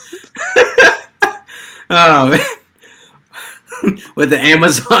 Oh, man. With the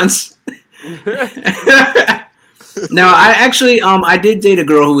Amazons. Now, I actually, I did date a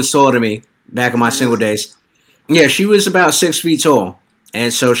girl who was taller than me back in my single days. Yeah, she was about 6 feet tall,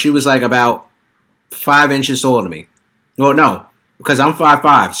 and so she was like about 5 inches taller than me. Well, no, because I'm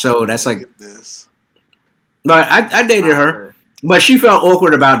 5'5", so that's like. This. But I dated her, but she felt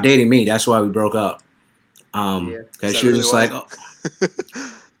awkward about dating me. That's why we broke up. Because she was just like, oh.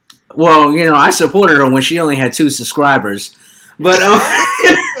 Well, you know, I supported her when she only had 2 subscribers. But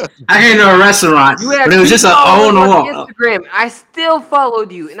I came to a restaurant, You had but it was just a hole in the wall. Instagram. I still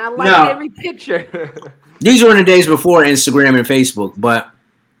followed you, and I liked No. every picture. These were in the days before Instagram and Facebook, but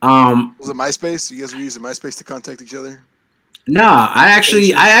Was it MySpace? You guys were using MySpace to contact each other? nah, I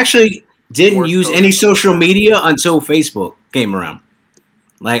actually didn't Morse use code. any social media until Facebook came around.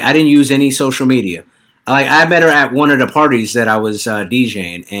 Like I didn't use any social media. Like I met her at one of the parties that I was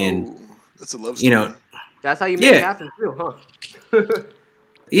DJing, and Ooh, that's a love story. you know, That's how you make it Yeah. happen, too, huh?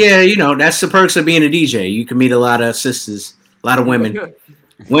 yeah, you know, that's the perks of being a DJ. You can meet a lot of sisters, a lot of women.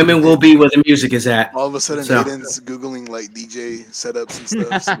 Women will be where the music is at. All of a sudden, So- Aiden's googling like DJ setups and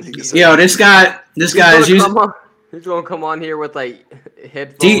stuff. So he can set Yo, up- this guy is using He's gonna come on here with like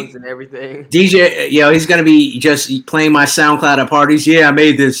headphones and everything. DJ. Yo, he's gonna be just playing my SoundCloud at parties. Yeah, I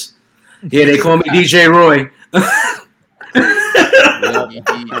made this. Yeah, they call me DJ Roy.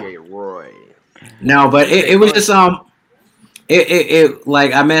 DJ Roy. No, but it was just it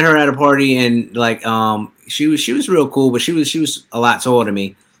like I met her at a party and like she was real cool, but she was a lot taller than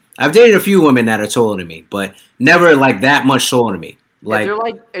me. I've dated a few women that are taller than me, but never like that much taller than me. Like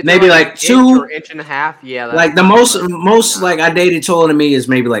if maybe they're like an 2 inch or inch and a half, yeah. That's like the fine, most but like I dated taller than me is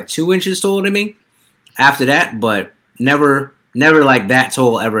maybe like 2 inches taller than me. After that, but never like that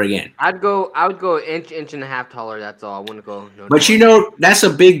tall ever again. I would go inch and a half taller. That's all. I wouldn't go no But you taller. know that's a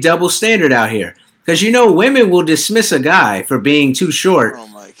big double standard out here because you know women will dismiss a guy for being too short, Oh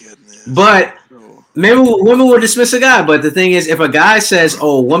my goodness. but So, women will dismiss a guy. But the thing is, if a guy says,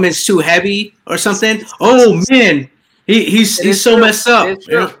 "Oh, a woman's too heavy" or something, it's oh sexist. man, It he's is so true. messed It up. is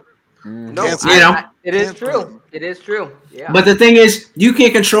You true. know? No, Cancel You know? it is Cancel true. him. It is true. Yeah. But the thing is, you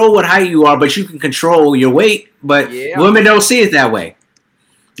can't control what height you are, but you can control your weight. But Yeah. women don't see it that way.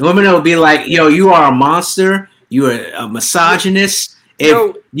 Women will be like, "Yo, you are a monster. You are a misogynist. If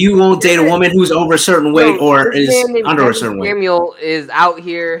Yo, you won't date a woman who's over a certain weight or this is man named under a Kevin certain weight." Samuel is out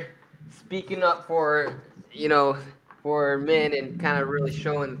here speaking up for for men and kind of really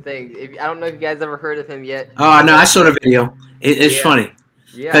showing things. I don't know if you guys ever heard of him yet. Oh no, I saw the video. It's Yeah. funny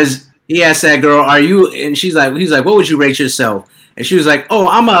Yeah. because he asked that girl, "Are you?" And he's like, "What would you rate yourself?" And she was like, "Oh,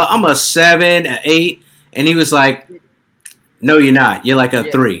 I'm a 7, an 8." And he was like, "No, you're not. You're like a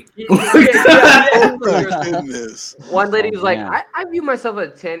Yeah. 3." Oh my goodness. One lady Oh, was like, man. I view myself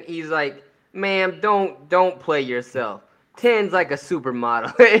at 10. He's like, ma'am, don't play yourself. 10's like a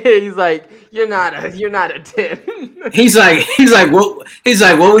supermodel. He's like, you're not a 10. He's like,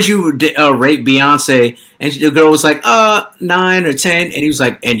 what would you rate Beyonce? And the girl was like, 9 or 10. And he was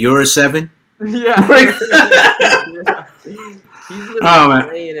like, and you're a 7? Yeah. Yeah. He's literally Oh, man.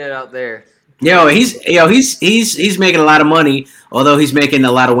 playing it out there. He's making a lot of money, although he's making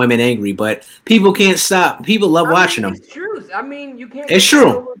a lot of women angry. But people can't stop. People love watching him. It's truth. I mean, you can't. It's true.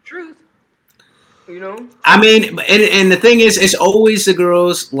 control the truth. You know. I mean, and the thing is, it's always the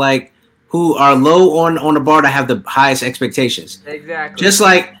girls like who are low on the bar that have the highest expectations. Exactly. Just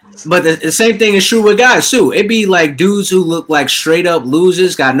like, but the same thing is true with guys too. It'd be like dudes who look like straight up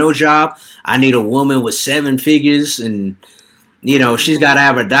losers, got no job. I need a woman with 7 figures, and you know she's got to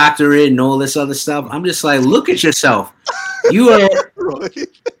have a doctorate and all this other stuff. I'm just like, look at yourself. You're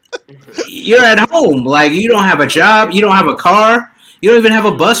at home. Like you don't have a job. You don't have a car. You don't even have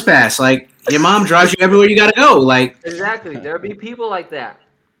a bus pass. Like your mom drives you everywhere you gotta go. Like Exactly. There'll be people like that.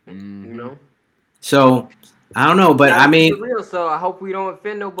 You Mhm. know. so. I don't know, but Gotta I keep mean, it real. So I hope we don't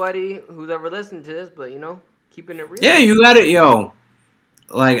offend nobody who's ever listened to this. But keeping it real. yeah, you got it, yo.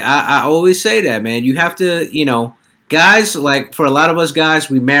 Like I always say that, man. You have to, guys. Like for a lot of us guys,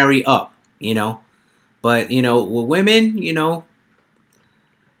 we marry up, But with women, you got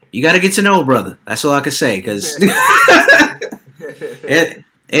to get to know a brother. That's all I can say, because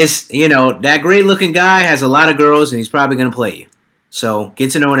it's that great looking guy has a lot of girls, and he's probably gonna play you. So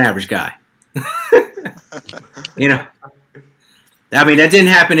get to know an average guy. I mean, that didn't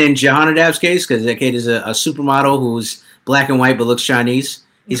happen in Jahonadab's case because that kid is a supermodel who's black and white but looks Chinese.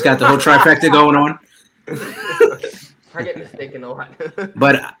 He's got the whole trifecta going on. I get mistaken a lot.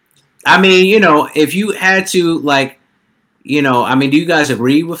 But I mean, if you had to, like, I mean, do you guys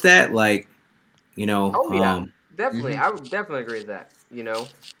agree with that? Like, Oh yeah, definitely. I would definitely agree with that.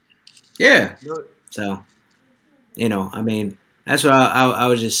 Yeah. No- So, I mean, that's what I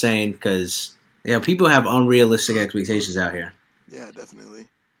was just saying because people have unrealistic expectations out here. Yeah, definitely.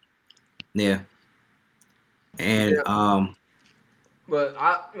 Yeah. And But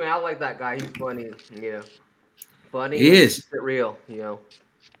I like that guy. He's funny. Funny. He is. Keeps it real.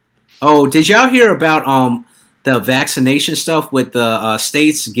 oh, did y'all hear about the vaccination stuff with the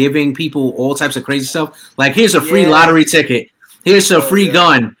states giving people all types of crazy stuff? Like, here's a free Yeah. lottery ticket. Here's a free yeah.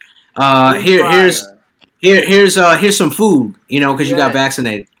 gun. Here's some food. Because you got Yeah.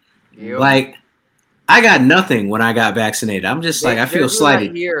 vaccinated. Yep. Like, I got nothing when I got vaccinated. I'm just like, I They're feel doing that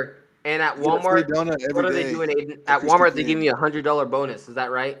slighted. here and at You get a free Walmart. donut every What are they day. doing, Aiden? A At Krispy Walmart, they Kreme. give me $100 bonus. Is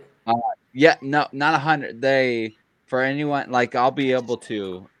that right? Yeah, no, not 100. For anyone, like, I'll be able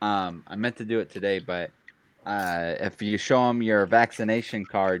to. I meant to do it today, but if you show them your vaccination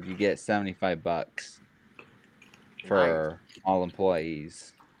card, you get $75 for all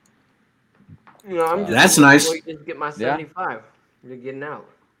employees. I'm just That's waiting nice. till you just get my 75. You're getting out.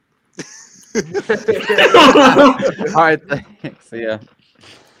 All right, thanks. Yeah.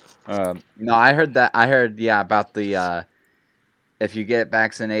 No, I heard that. I heard, yeah, about the if you get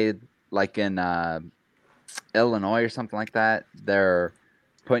vaccinated, like in Illinois or something like that, they're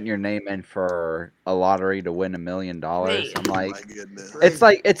putting your name in for a lottery to win $1 million. I'm Man. Oh like, my goodness. it's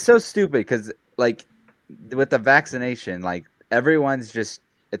like it's so stupid because like with the vaccination, like everyone's just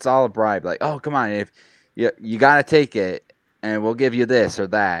it's all a bribe. Like, oh come on, if you gotta take it, and we'll give you this or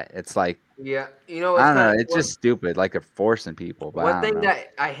that. It's like Yeah, I don't know. It's just stupid. Like they're forcing people. But I one don't thing know.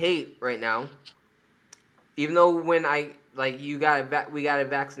 that I hate right now. Even though when I like we got a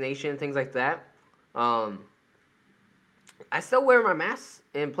vaccination, things like that. Um, I still wear my mask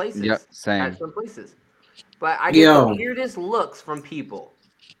in places. Yep, same. At some places, but I get the Yo. weirdest looks from people.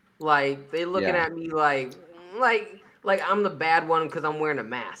 Like they looking Yeah. at me like I'm the bad one because I'm wearing a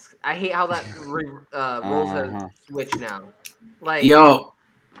mask. I hate how that roles have Uh-huh. switched now. Like Yo,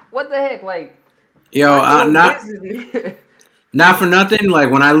 what the heck? Like yo, my little not business. not for nothing.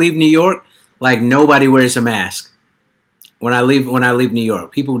 Like when I leave New York, like nobody wears a mask. When I leave New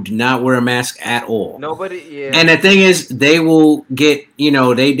York, people do not wear a mask at all. Nobody. Yeah. And the thing is, they will get,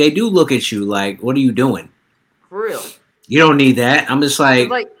 they do look at you like, what are you doing? For real. You don't need that. I'm just like,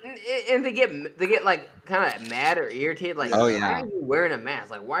 And they get like kind of mad or irritated. Like, Oh, why yeah. are you wearing a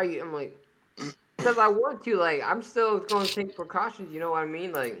mask? Like, why are you? I'm like, because I want to. Like, I'm still going to take precautions. You know what I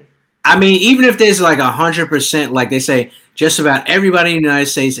mean? Like, I mean, even if there's like 100%, like they say, just about everybody in the United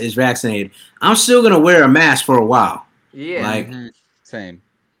States is vaccinated, I'm still gonna wear a mask for a while. yeah, Like, Mhm. Same.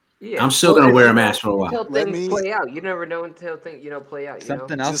 yeah. I'm still But gonna wear a until- mask for a while. until Let things me- play out. You never know until things play out.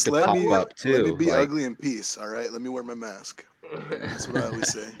 Something else Just could let pop me up too. let me be like, ugly in peace. All right, let me wear my mask. That's what I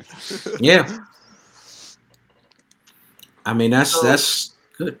always say. Yeah. I mean, So- that's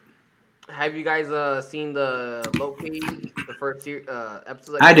good. Have you guys seen the Loki, the first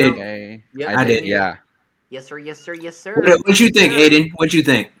episode? that I came did. out? okay. Yeah, I did. Yeah. Yes, sir. Yes, sir. Yes, sir. What'd you think, Aiden? What'd you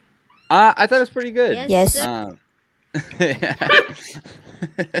think? I thought it was pretty good. Yes.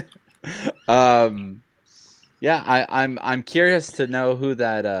 Um, yeah, I'm curious to know who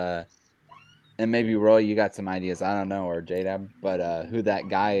that and maybe Roy, you got some ideas. I don't know, or JDab, but who that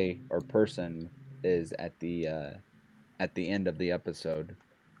guy or person is at the end of the episode.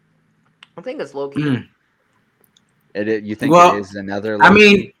 I think it's Loki. Mm. You think Well, it is another I Loki?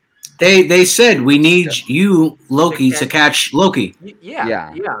 mean, they said we need you, Loki, to catch Loki.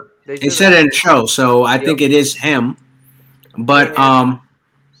 Yeah. They said it in the show, so I think it is him. But Oh,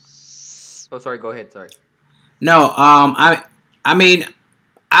 sorry. Go ahead. Sorry. no, I mean,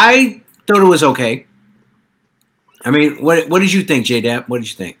 I thought it was okay. I mean, what did you think, J-Dap? What did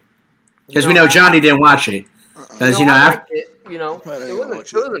you think? Because we know Johnny didn't watch it. Because I liked it. You know, Probably it not gonna wasn't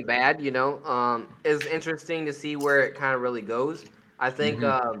watch it wasn't bad. You know, it's interesting to see where it kind of really goes. I think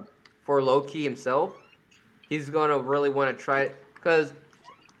for Loki himself, he's gonna really want to try it because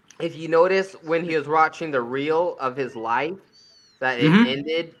if you notice when he was watching the reel of his life, that it Mhm.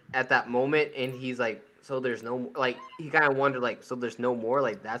 ended at that moment, and he's like, so there's no like he kind of wondered like, so there's no more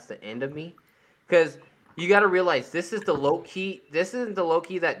like that's the end of me, because you got to realize this is the Loki. This isn't the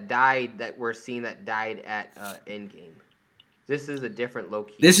Loki that died that we're seeing that died at Endgame. This is a different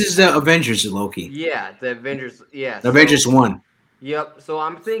Loki. This is the Avengers Loki. Yeah, the Avengers. Yeah, The Avengers 1. Yep. So what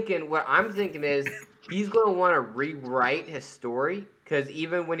I'm thinking is he's gonna want to rewrite his story because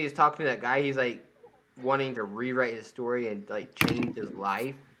even when he's talking to that guy, he's like wanting to rewrite his story and like change his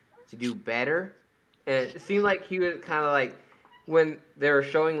life to do better. And it seemed like he was kind of like when they were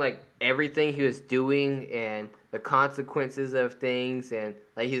showing like everything he was doing and the consequences of things, and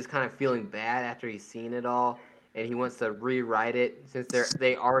like he was kind of feeling bad after he's seen it all, and he wants to rewrite it since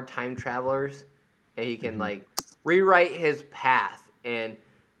they are time travelers, and he can like rewrite his path and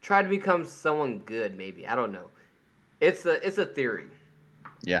try to become someone good. Maybe I don't know. It's a theory.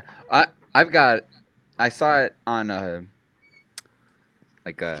 Yeah, I saw it on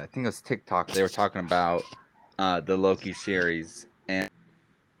I think it was TikTok. They were talking about the Loki series, and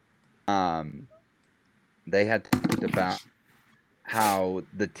they had talked about how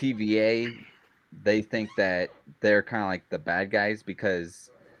the TVA, they think that they're kind of like the bad guys because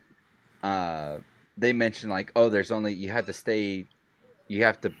they mentioned like, oh, there's only you have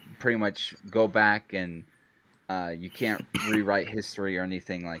to pretty much go back and you can't rewrite history or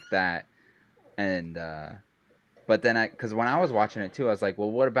anything like that. And but then because when I was watching it too, I was like,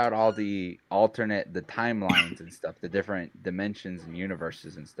 well, what about all the timelines and stuff, the different dimensions and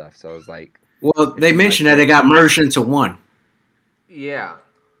universes and stuff? So I was like, Well, they mentioned that it got merged into one. Yeah.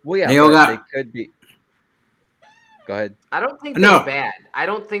 well, yeah, They all but got- they could be. Go ahead. I don't think No. they're bad. I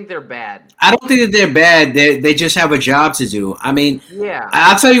don't think they're bad. I don't think that they're bad. They just have a job to do. I mean, Yeah.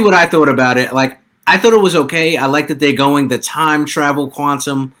 I'll tell you what I thought about it. Like, I thought it was okay. I like that they're going the time travel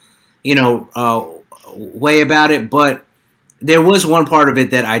quantum, way about it. But there was one part of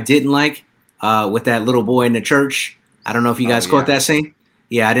it that I didn't like with that little boy in the church. I don't know if you guys caught yeah. that scene.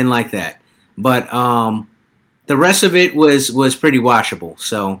 Yeah, I didn't like that. But the rest of it was pretty watchable.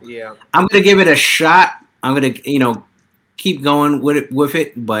 So Yeah. I'm gonna give it a shot. I'm gonna keep going with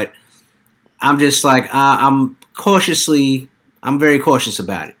it. But I'm just like I'm very cautious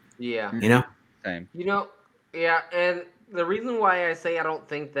about it. Yeah. You know. Same. You know, yeah, and the reason why I say I don't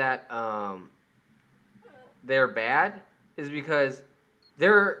think that they're bad is because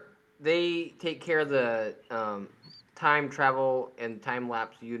they take care of the time travel and time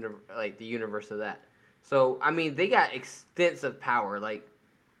lapse like the universe of that. So I mean, they got extensive power. Like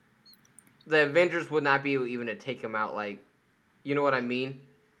the Avengers would not be able even to take them out. Like, you know what I mean?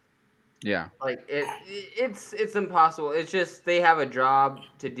 Yeah. Like it's impossible. It's just they have a job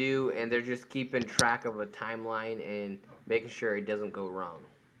to do, and they're just keeping track of a timeline and making sure it doesn't go wrong.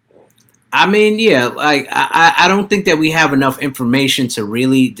 I mean, yeah, like I don't think that we have enough information to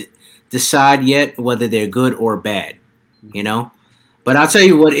really decide yet whether they're good or bad, you know. But I'll tell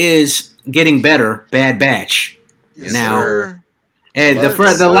you what is getting better: Bad Batch. Yes, Now, sir. and Yes,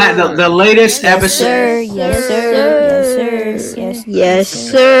 the latest Yes, episode. sir. Yes, sir. Yes, sir. Yes,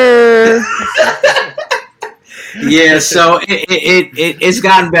 sir. Yeah, so it's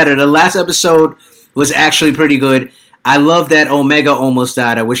gotten better. The last episode was actually pretty good. I love that Omega almost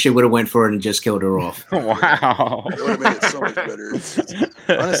died. I wish they would have went for it and just killed her off. Wow. That would have made it so much better.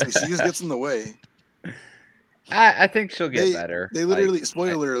 Honestly, she just gets in the way. I think she'll get better. They Like, literally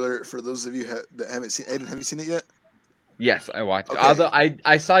spoiler alert for those of you that haven't seen. Aiden, have you seen it yet? yes, I watched. Okay. Although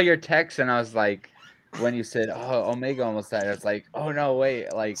I saw your text and I was like, when you said, "Oh, Omega almost died," I was like, "Oh no,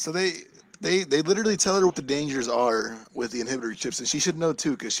 wait!" Like, So they literally tell her what the dangers are with the inhibitor chips, and she should know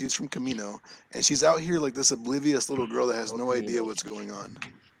too because she's from Camino, and she's out here like this oblivious little girl that has no idea what's going on,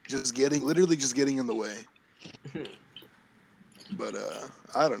 literally just getting in the way. But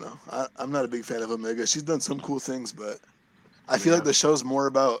I don't know. I'm not a big fan of Omega. She's done some cool things, but I feel like the show's more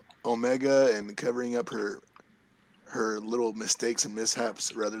about Omega and covering up her little mistakes and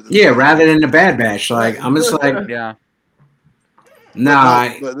mishaps rather than Rather than the Bad Batch. Like I'm just like, yeah,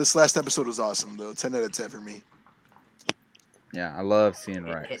 But this last episode was awesome though. 10 out of 10 for me. yeah, I love seeing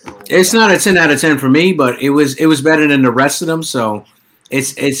Rex. it's not a 10 out of 10 for me, but it was better than the rest of them, so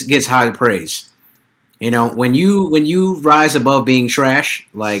it gets high praise. You know, when you rise above being trash,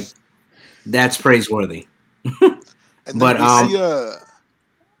 like that's praiseworthy. And But, then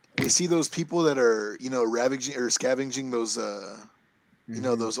we see those people that are, ravaging or scavenging those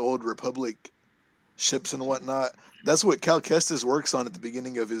those old Republic ships and whatnot. That's what Cal Kestis works on at the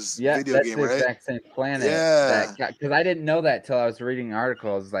beginning of his Yeah, video that's game, the right? exact same planet. Yeah. Because I didn't know that till I was reading an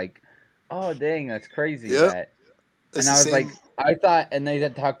article. I was like, "Oh, dang, that's crazy." Yep. That. It's And I the was like, same- I thought, and they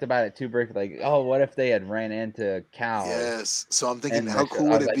had talked about it too briefly, like, "Oh, what if they had ran into Cal?" yes. So I'm thinking, And how like, cool I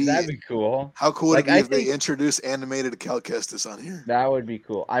would was it like, be? That'd be cool. How cool would Like, it be I if they think- introduced animated Cal Kestis on here? That would be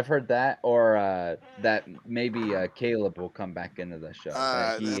cool. I've heard that, or that maybe Caleb will come back into the show.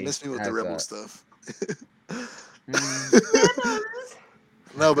 that That he missed me with the has Rebel a- stuff. Mm,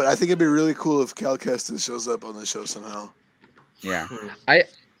 No, but I think it'd be really cool if Cal Kestis shows up on the show somehow. yeah,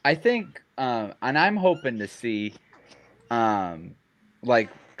 I think, and I'm hoping to see, like,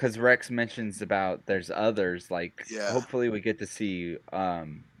 because Rex mentions about there's others. Like, Yeah. hopefully we get to see.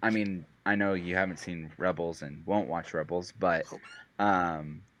 I mean, I know you haven't seen Rebels and won't watch Rebels, but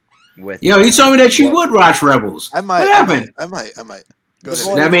with Yo, you told me that you what- would watch Rebels. I might. What happened? I might. Go The ahead.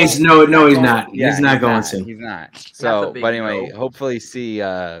 boy- That means no, he's not. Yeah, he's not going to. He's not. That's So, a big but anyway, no. hopefully see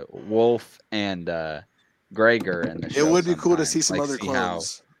Wolf and Gregor in the show. It would be cool to sometime. see some Like, other see how-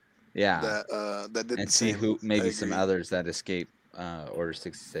 clones yeah, that did and the see same. who maybe I some agree. others that escape Order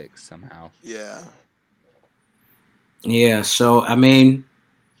 66 somehow. Yeah. Yeah. So I mean,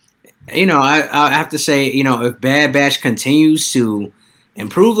 I have to say, if Bad Batch continues to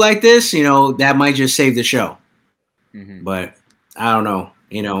improve like this, that might just save the show. Mhm. But I don't know,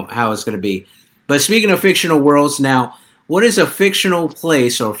 how it's going to be. But speaking of fictional worlds, now, what is a fictional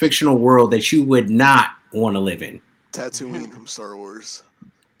place or fictional world that you would not want to live in? Tatooine from Star Wars.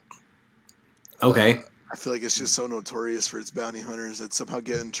 Okay. I feel like it's just so notorious for its bounty hunters that somehow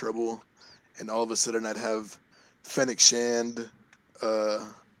get in trouble, and all of a sudden I'd have Fennec Shand,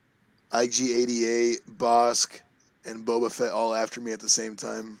 IG-88, Bosk, and Boba Fett all after me at the same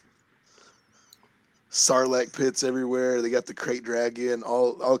time. Sarlacc pits everywhere. They got the crate dragon,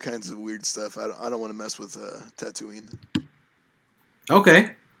 all kinds of weird stuff. I don't want to mess with Tatooine.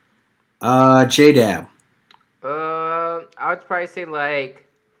 Okay. J-Dab. I would probably say like,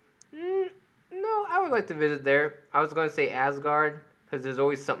 no, I would like to visit there. I was going to say Asgard because there's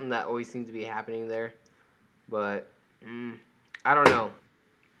always something that always seems to be happening there, but I don't know.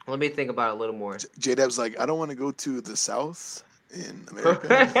 Let me think about it a little more. J-Dab's like, I don't want to go to the South in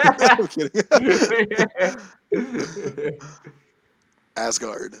America. I'm kidding.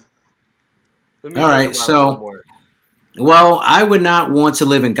 Asgard. Let me All think right, about it a so- little more. Well, I would not want to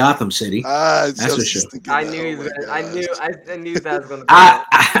live in Gotham City. That's for sure. I knew that. I knew that was going to.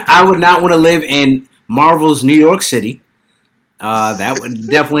 I would not want to live in Marvel's New York City. That would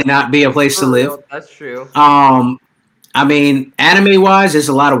definitely not be a place to live. That's true. I mean, anime wise, there's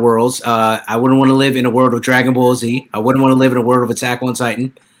a lot of worlds. I wouldn't want to live in a world of Dragon Ball Z. I wouldn't want to live in a world of Attack on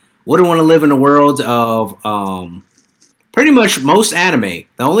Titan. Wouldn't want to live in a world of pretty much most anime.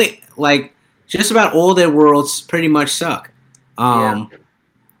 The only just about all their worlds pretty much suck.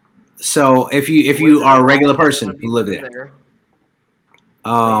 So if you are a regular person who live there,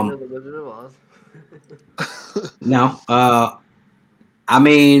 no, I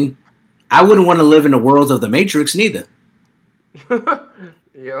mean, I wouldn't want to live in the world of the Matrix neither.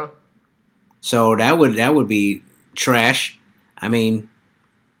 Yeah. So that would be trash. I mean,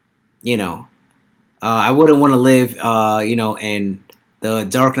 I wouldn't want to live, in the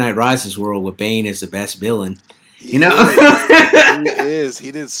Dark Knight Rises world with Bane as the best villain. He is.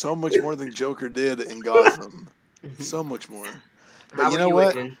 He did so much more than Joker did in Gotham. So much more. But you know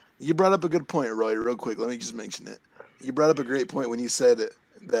what? You brought up a good point, Roy, real quick. Let me just mention it. You brought up a great point when you said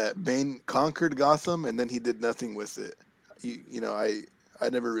that Bane conquered Gotham and then he did nothing with it. I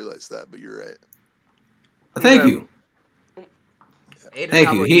never realized that, but you're right. Thank you.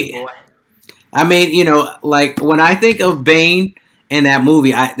 Thank you. I mean, when I think of Bane in that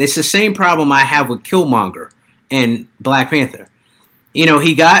movie, it's the same problem I have with Killmonger and Black Panther.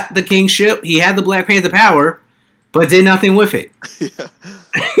 He got the kingship, he had the Black Panther power, but did nothing with it.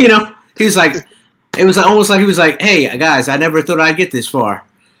 Yeah. He was like, it was almost like he was like, "Hey guys, I never thought I'd get this far.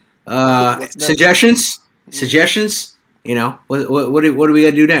 Suggestions? What do we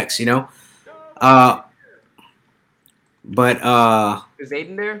gotta do next? But is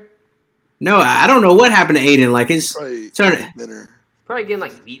Aiden there? No, I don't know what happened to Aiden. Like his dinner. Probably getting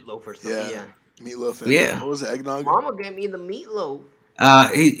like meatloaf or something. Yeah. Meatloaf. Yeah. What was it? Eggnog. Mama gave me the meatloaf.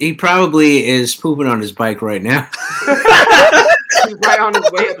 He probably is pooping on his bike right now. He's right on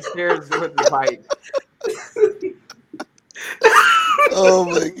his way upstairs with the bike. Oh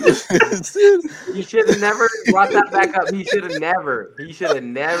my goodness. You should have never brought that back up. He should have never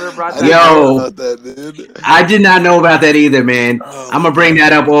brought that up. Dude. I did not know about that either, man. I'm gonna bring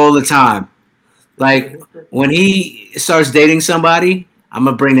that up all the time. Like when he starts dating somebody, I'm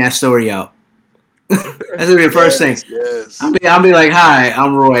gonna bring that story out. That's gonna be the first thing. Yes. I'll be like, "Hi,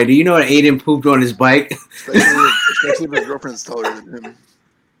 I'm Roy. Do you know that Aiden pooped on his bike?" Especially if his girlfriend's taller than him.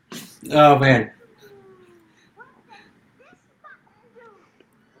 Oh man.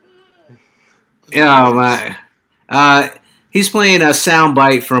 Oh my. He's playing a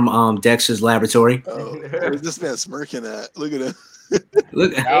soundbite from Dexter's Laboratory. Oh, where's this man smirking at? Look at him.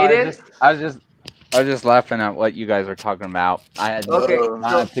 Look, Aiden? I was just laughing at what you guys are talking about. I had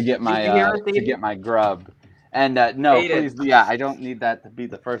to get my grub, and no, Aiden. please, I don't need that to be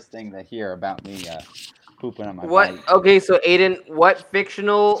the first thing to hear about me pooping on my bike. Okay, so Aiden, what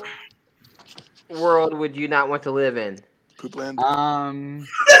fictional world would you not want to live in? Poopland.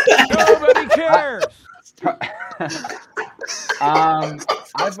 Nobody cares.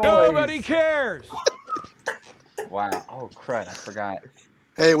 Nobody cares. Wow. Oh crud! I forgot.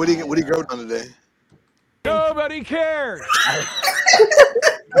 Hey, what do you growing on today? Nobody cares.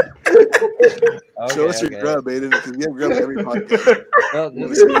 Show us your grub, Aiden, because we have grub every podcast. Well,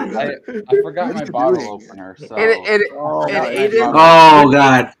 I forgot my bottle opener. So. And Aiden. Oh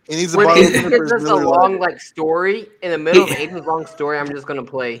God! He needs a When bottle Aiden opener for gives his us a Miller long Lite. story in the middle of Aiden's long story, I'm just gonna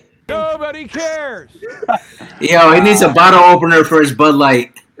play. Nobody cares. Yo, he needs a bottle opener for his Bud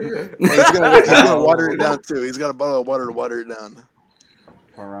Light. And he's gonna water it down too. He's got a bottle of water to water it down.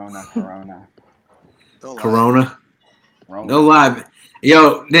 Corona. Don't lie. Corona. No lie.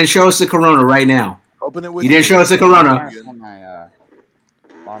 Yo, then show us the Corona right now. Open it with. You didn't show us the Corona.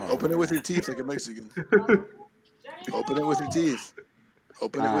 Open it with your teeth like a Mexican. Open it with your teeth.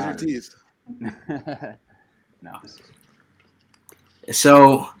 Open it with your teeth. No.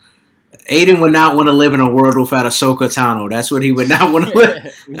 So, Aiden would not want to live in a world without Ahsoka Tano. That's what he would not want to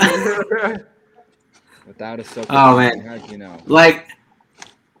live. Without Ahsoka. Oh man. How'd you know? Like,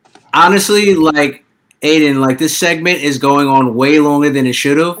 honestly, like Aiden, like this segment is going on way longer than it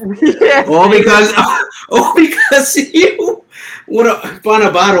should have. Yeah. All because you want to find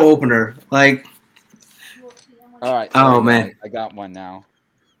a bottle opener. Like, all right. Oh man, I got one now.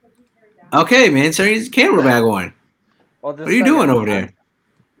 Okay, man. Turn your camera back on. Well, what are you doing over there?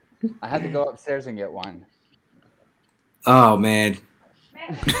 I had to go upstairs and get one. Oh man.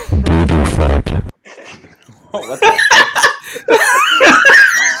 What was that?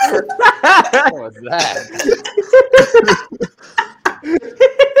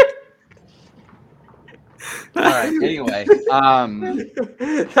 All right. Anyway,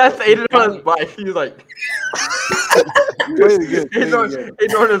 that's Aiden on his bike. He's like, Aiden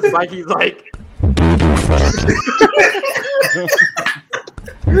on his bike. He's like.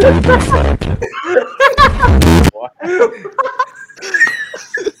 What?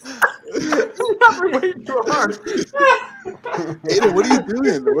 Way too hard. Aiden, what are you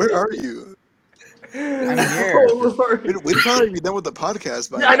doing? Where are you? I'm here. Oh, Lord. We'd probably be done with the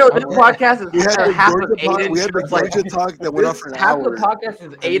podcast by Yeah, I know now. this podcast We is had the half of Georgia Aiden. we had the it's like, Georgia talk that went on for an half of hour. the podcast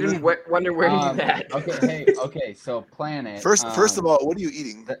is Aiden wondering where he's at. Okay. So Planet. First of all, what are you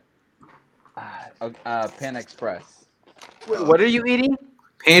eating? Pan Express. Wait, what are you eating?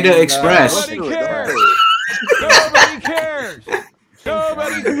 Panda And, Express. Nobody do it, cares. don't do it.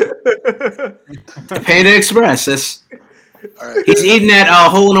 Nobody cares. Nobody. Panda Express. That's, All right. he's eating that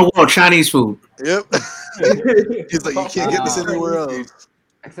hole in the wall Chinese food. Yep. He's like, you can't get this anywhere else.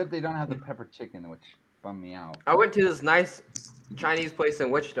 Except they don't have the pepper chicken, which bummed me out. I went to this nice Chinese place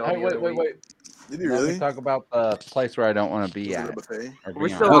in Wichita. Hey, the other week. wait. Did you Let really? me talk about the place where I don't want to be Was it at. a buffet? or We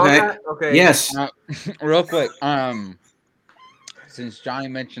be still on. on Okay. that? Okay. Yes. Real quick, since Johnny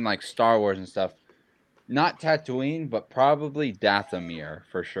mentioned like Star Wars and stuff, not Tatooine, but probably Dathomir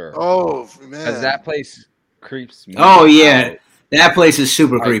for sure. Oh man. Because that place creeps me. Oh yeah, out. that place is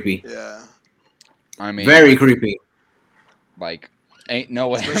super Like- creepy. Yeah. I mean, Very creepy. like, ain't no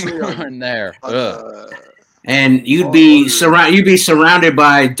way Especially I'm on- going there. On, Ugh. And you'd Oh, be Lord. you'd be surrounded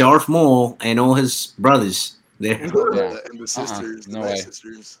by Darth Maul and all his brothers there. and the sisters, the no nice way.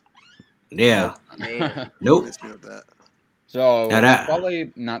 sisters. Yeah. Man. Nope. Miss me with that. So Now that-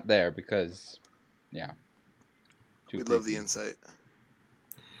 probably not there because, yeah. Too We love the creepy. insight.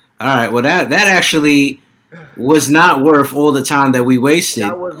 All right. Well, that actually was not worth all the time that we wasted.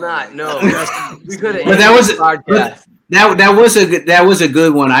 That was not. No. We could have. But that was- podcast. That was a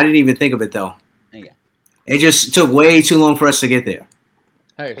good one. I didn't even think of it though. Yeah. It just took way too long for us to get there.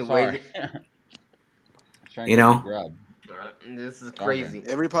 Hey, Hey, sorry. Trying You to know? get grub. This is crazy.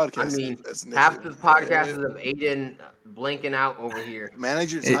 Every podcast. I mean, that's half the different. podcast is of Aiden blinking out over here.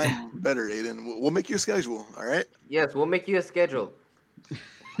 Manage your time better, Aiden. We'll make you a schedule. All right. Yes, we'll make you a schedule.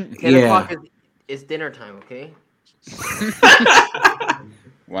 10 Yeah. o'clock is dinner time, okay?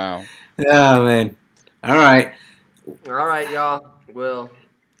 Wow. Oh man. All right. All right, y'all. Well,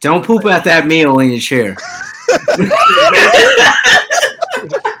 Don't poop out that meal in your chair.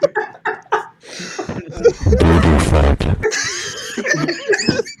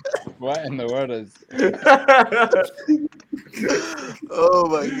 What in the world is? Oh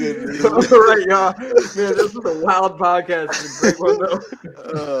my goodness. all right, y'all. Man, this is a wild podcast. It's a great one, though.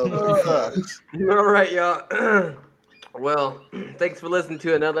 Oh my gosh. All right, y'all. Well, thanks for listening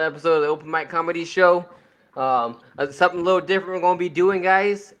to another episode of the Open Mic Comedy Show. Something a little different we're going to be doing,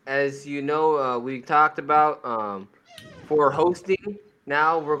 guys. As you know, we talked about for hosting.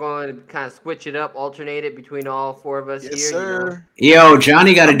 Now we're going to kind of switch it up, alternate it between all four of us Yes, here. sir. Yo,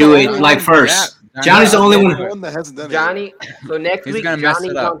 Johnny got to do it like first. Johnny's the only I'm one. the one that hasn't done Johnny, so next He's week, gonna mess it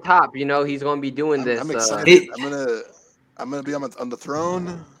Johnny's up. on top. You know, he's going to be doing it. this. I'm excited. It- I'm gonna be on the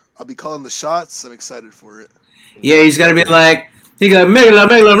throne. I'll be calling the shots. I'm excited for it. Yeah, he's got to be like, he got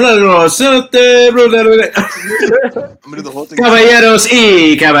Megala, something. I'm gonna do the whole thing. Caballeros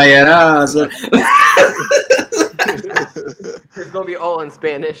y caballeras. It's going to be all in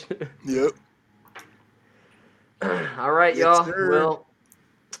Spanish. Yep. All right, Yes, y'all. sir. Well,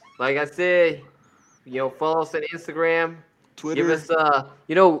 like I said, follow us on Instagram. Twitter.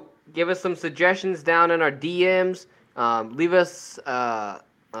 Give us some suggestions down in our DMs. Leave us a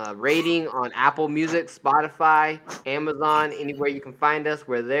rating on Apple Music, Spotify, Amazon, anywhere you can find us.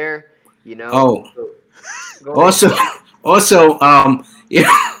 We're there. Oh. Go ahead. Also,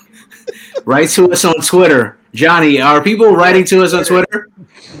 yeah, write to us on Twitter. Johnny, are people writing to us on Twitter?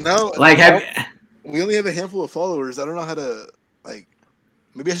 No, Like, we only have a handful of followers. I don't know how to like.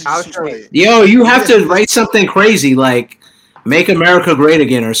 Maybe I should I'll just show try. yo, you have to write something crazy like "Make America Great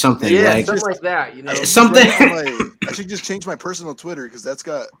Again" or something. Yeah, like, something like that. Something- I should just change my personal Twitter because that's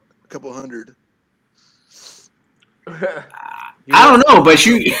got a couple hundred. I don't know, but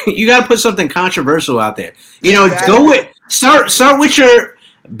you got to put something controversial out there. Exactly. Go with start with your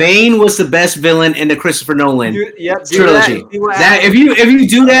Bane was the best villain in the Christopher Nolan trilogy. That if you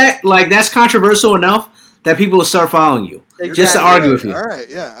do that, like that's controversial enough that people will start following you just to argue with you. All right,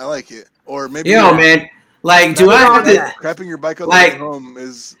 yeah, I like it. Or maybe Yo, man, like, do I have to? crapping your bike on Like- the way home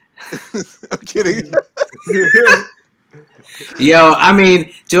is. I'm kidding. Yo, I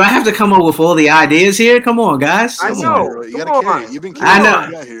mean, do I have to come up with all the ideas here? Come on, guys. I Come know. on, bro. You Come gotta carry on. it. You've been I carrying know. what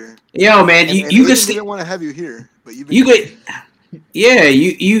you got here. Yo, man, And you Aiden can didn't want to have you here, but you've been you could, yeah,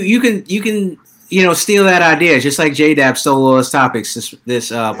 you can steal that idea just like JDAP stole all his topics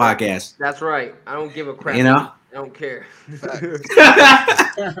this podcast. That's right. I don't give a crap. You know? I don't care.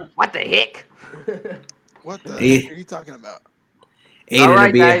 Facts. What the heck? What the Yeah. heck are you talking about? Aiden All to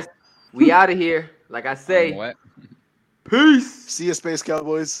right, be a- guys. We out of here. Like I say, What? Peace. See you, Space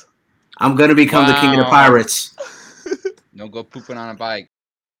Cowboys. I'm gonna become the king of the Wow. pirates. Don't go pooping on a bike.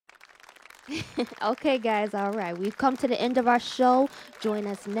 Okay, guys, all right. We've come to the end of our show. Join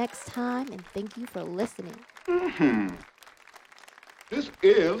us next time, and thank you for listening. This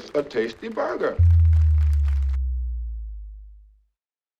is a tasty burger.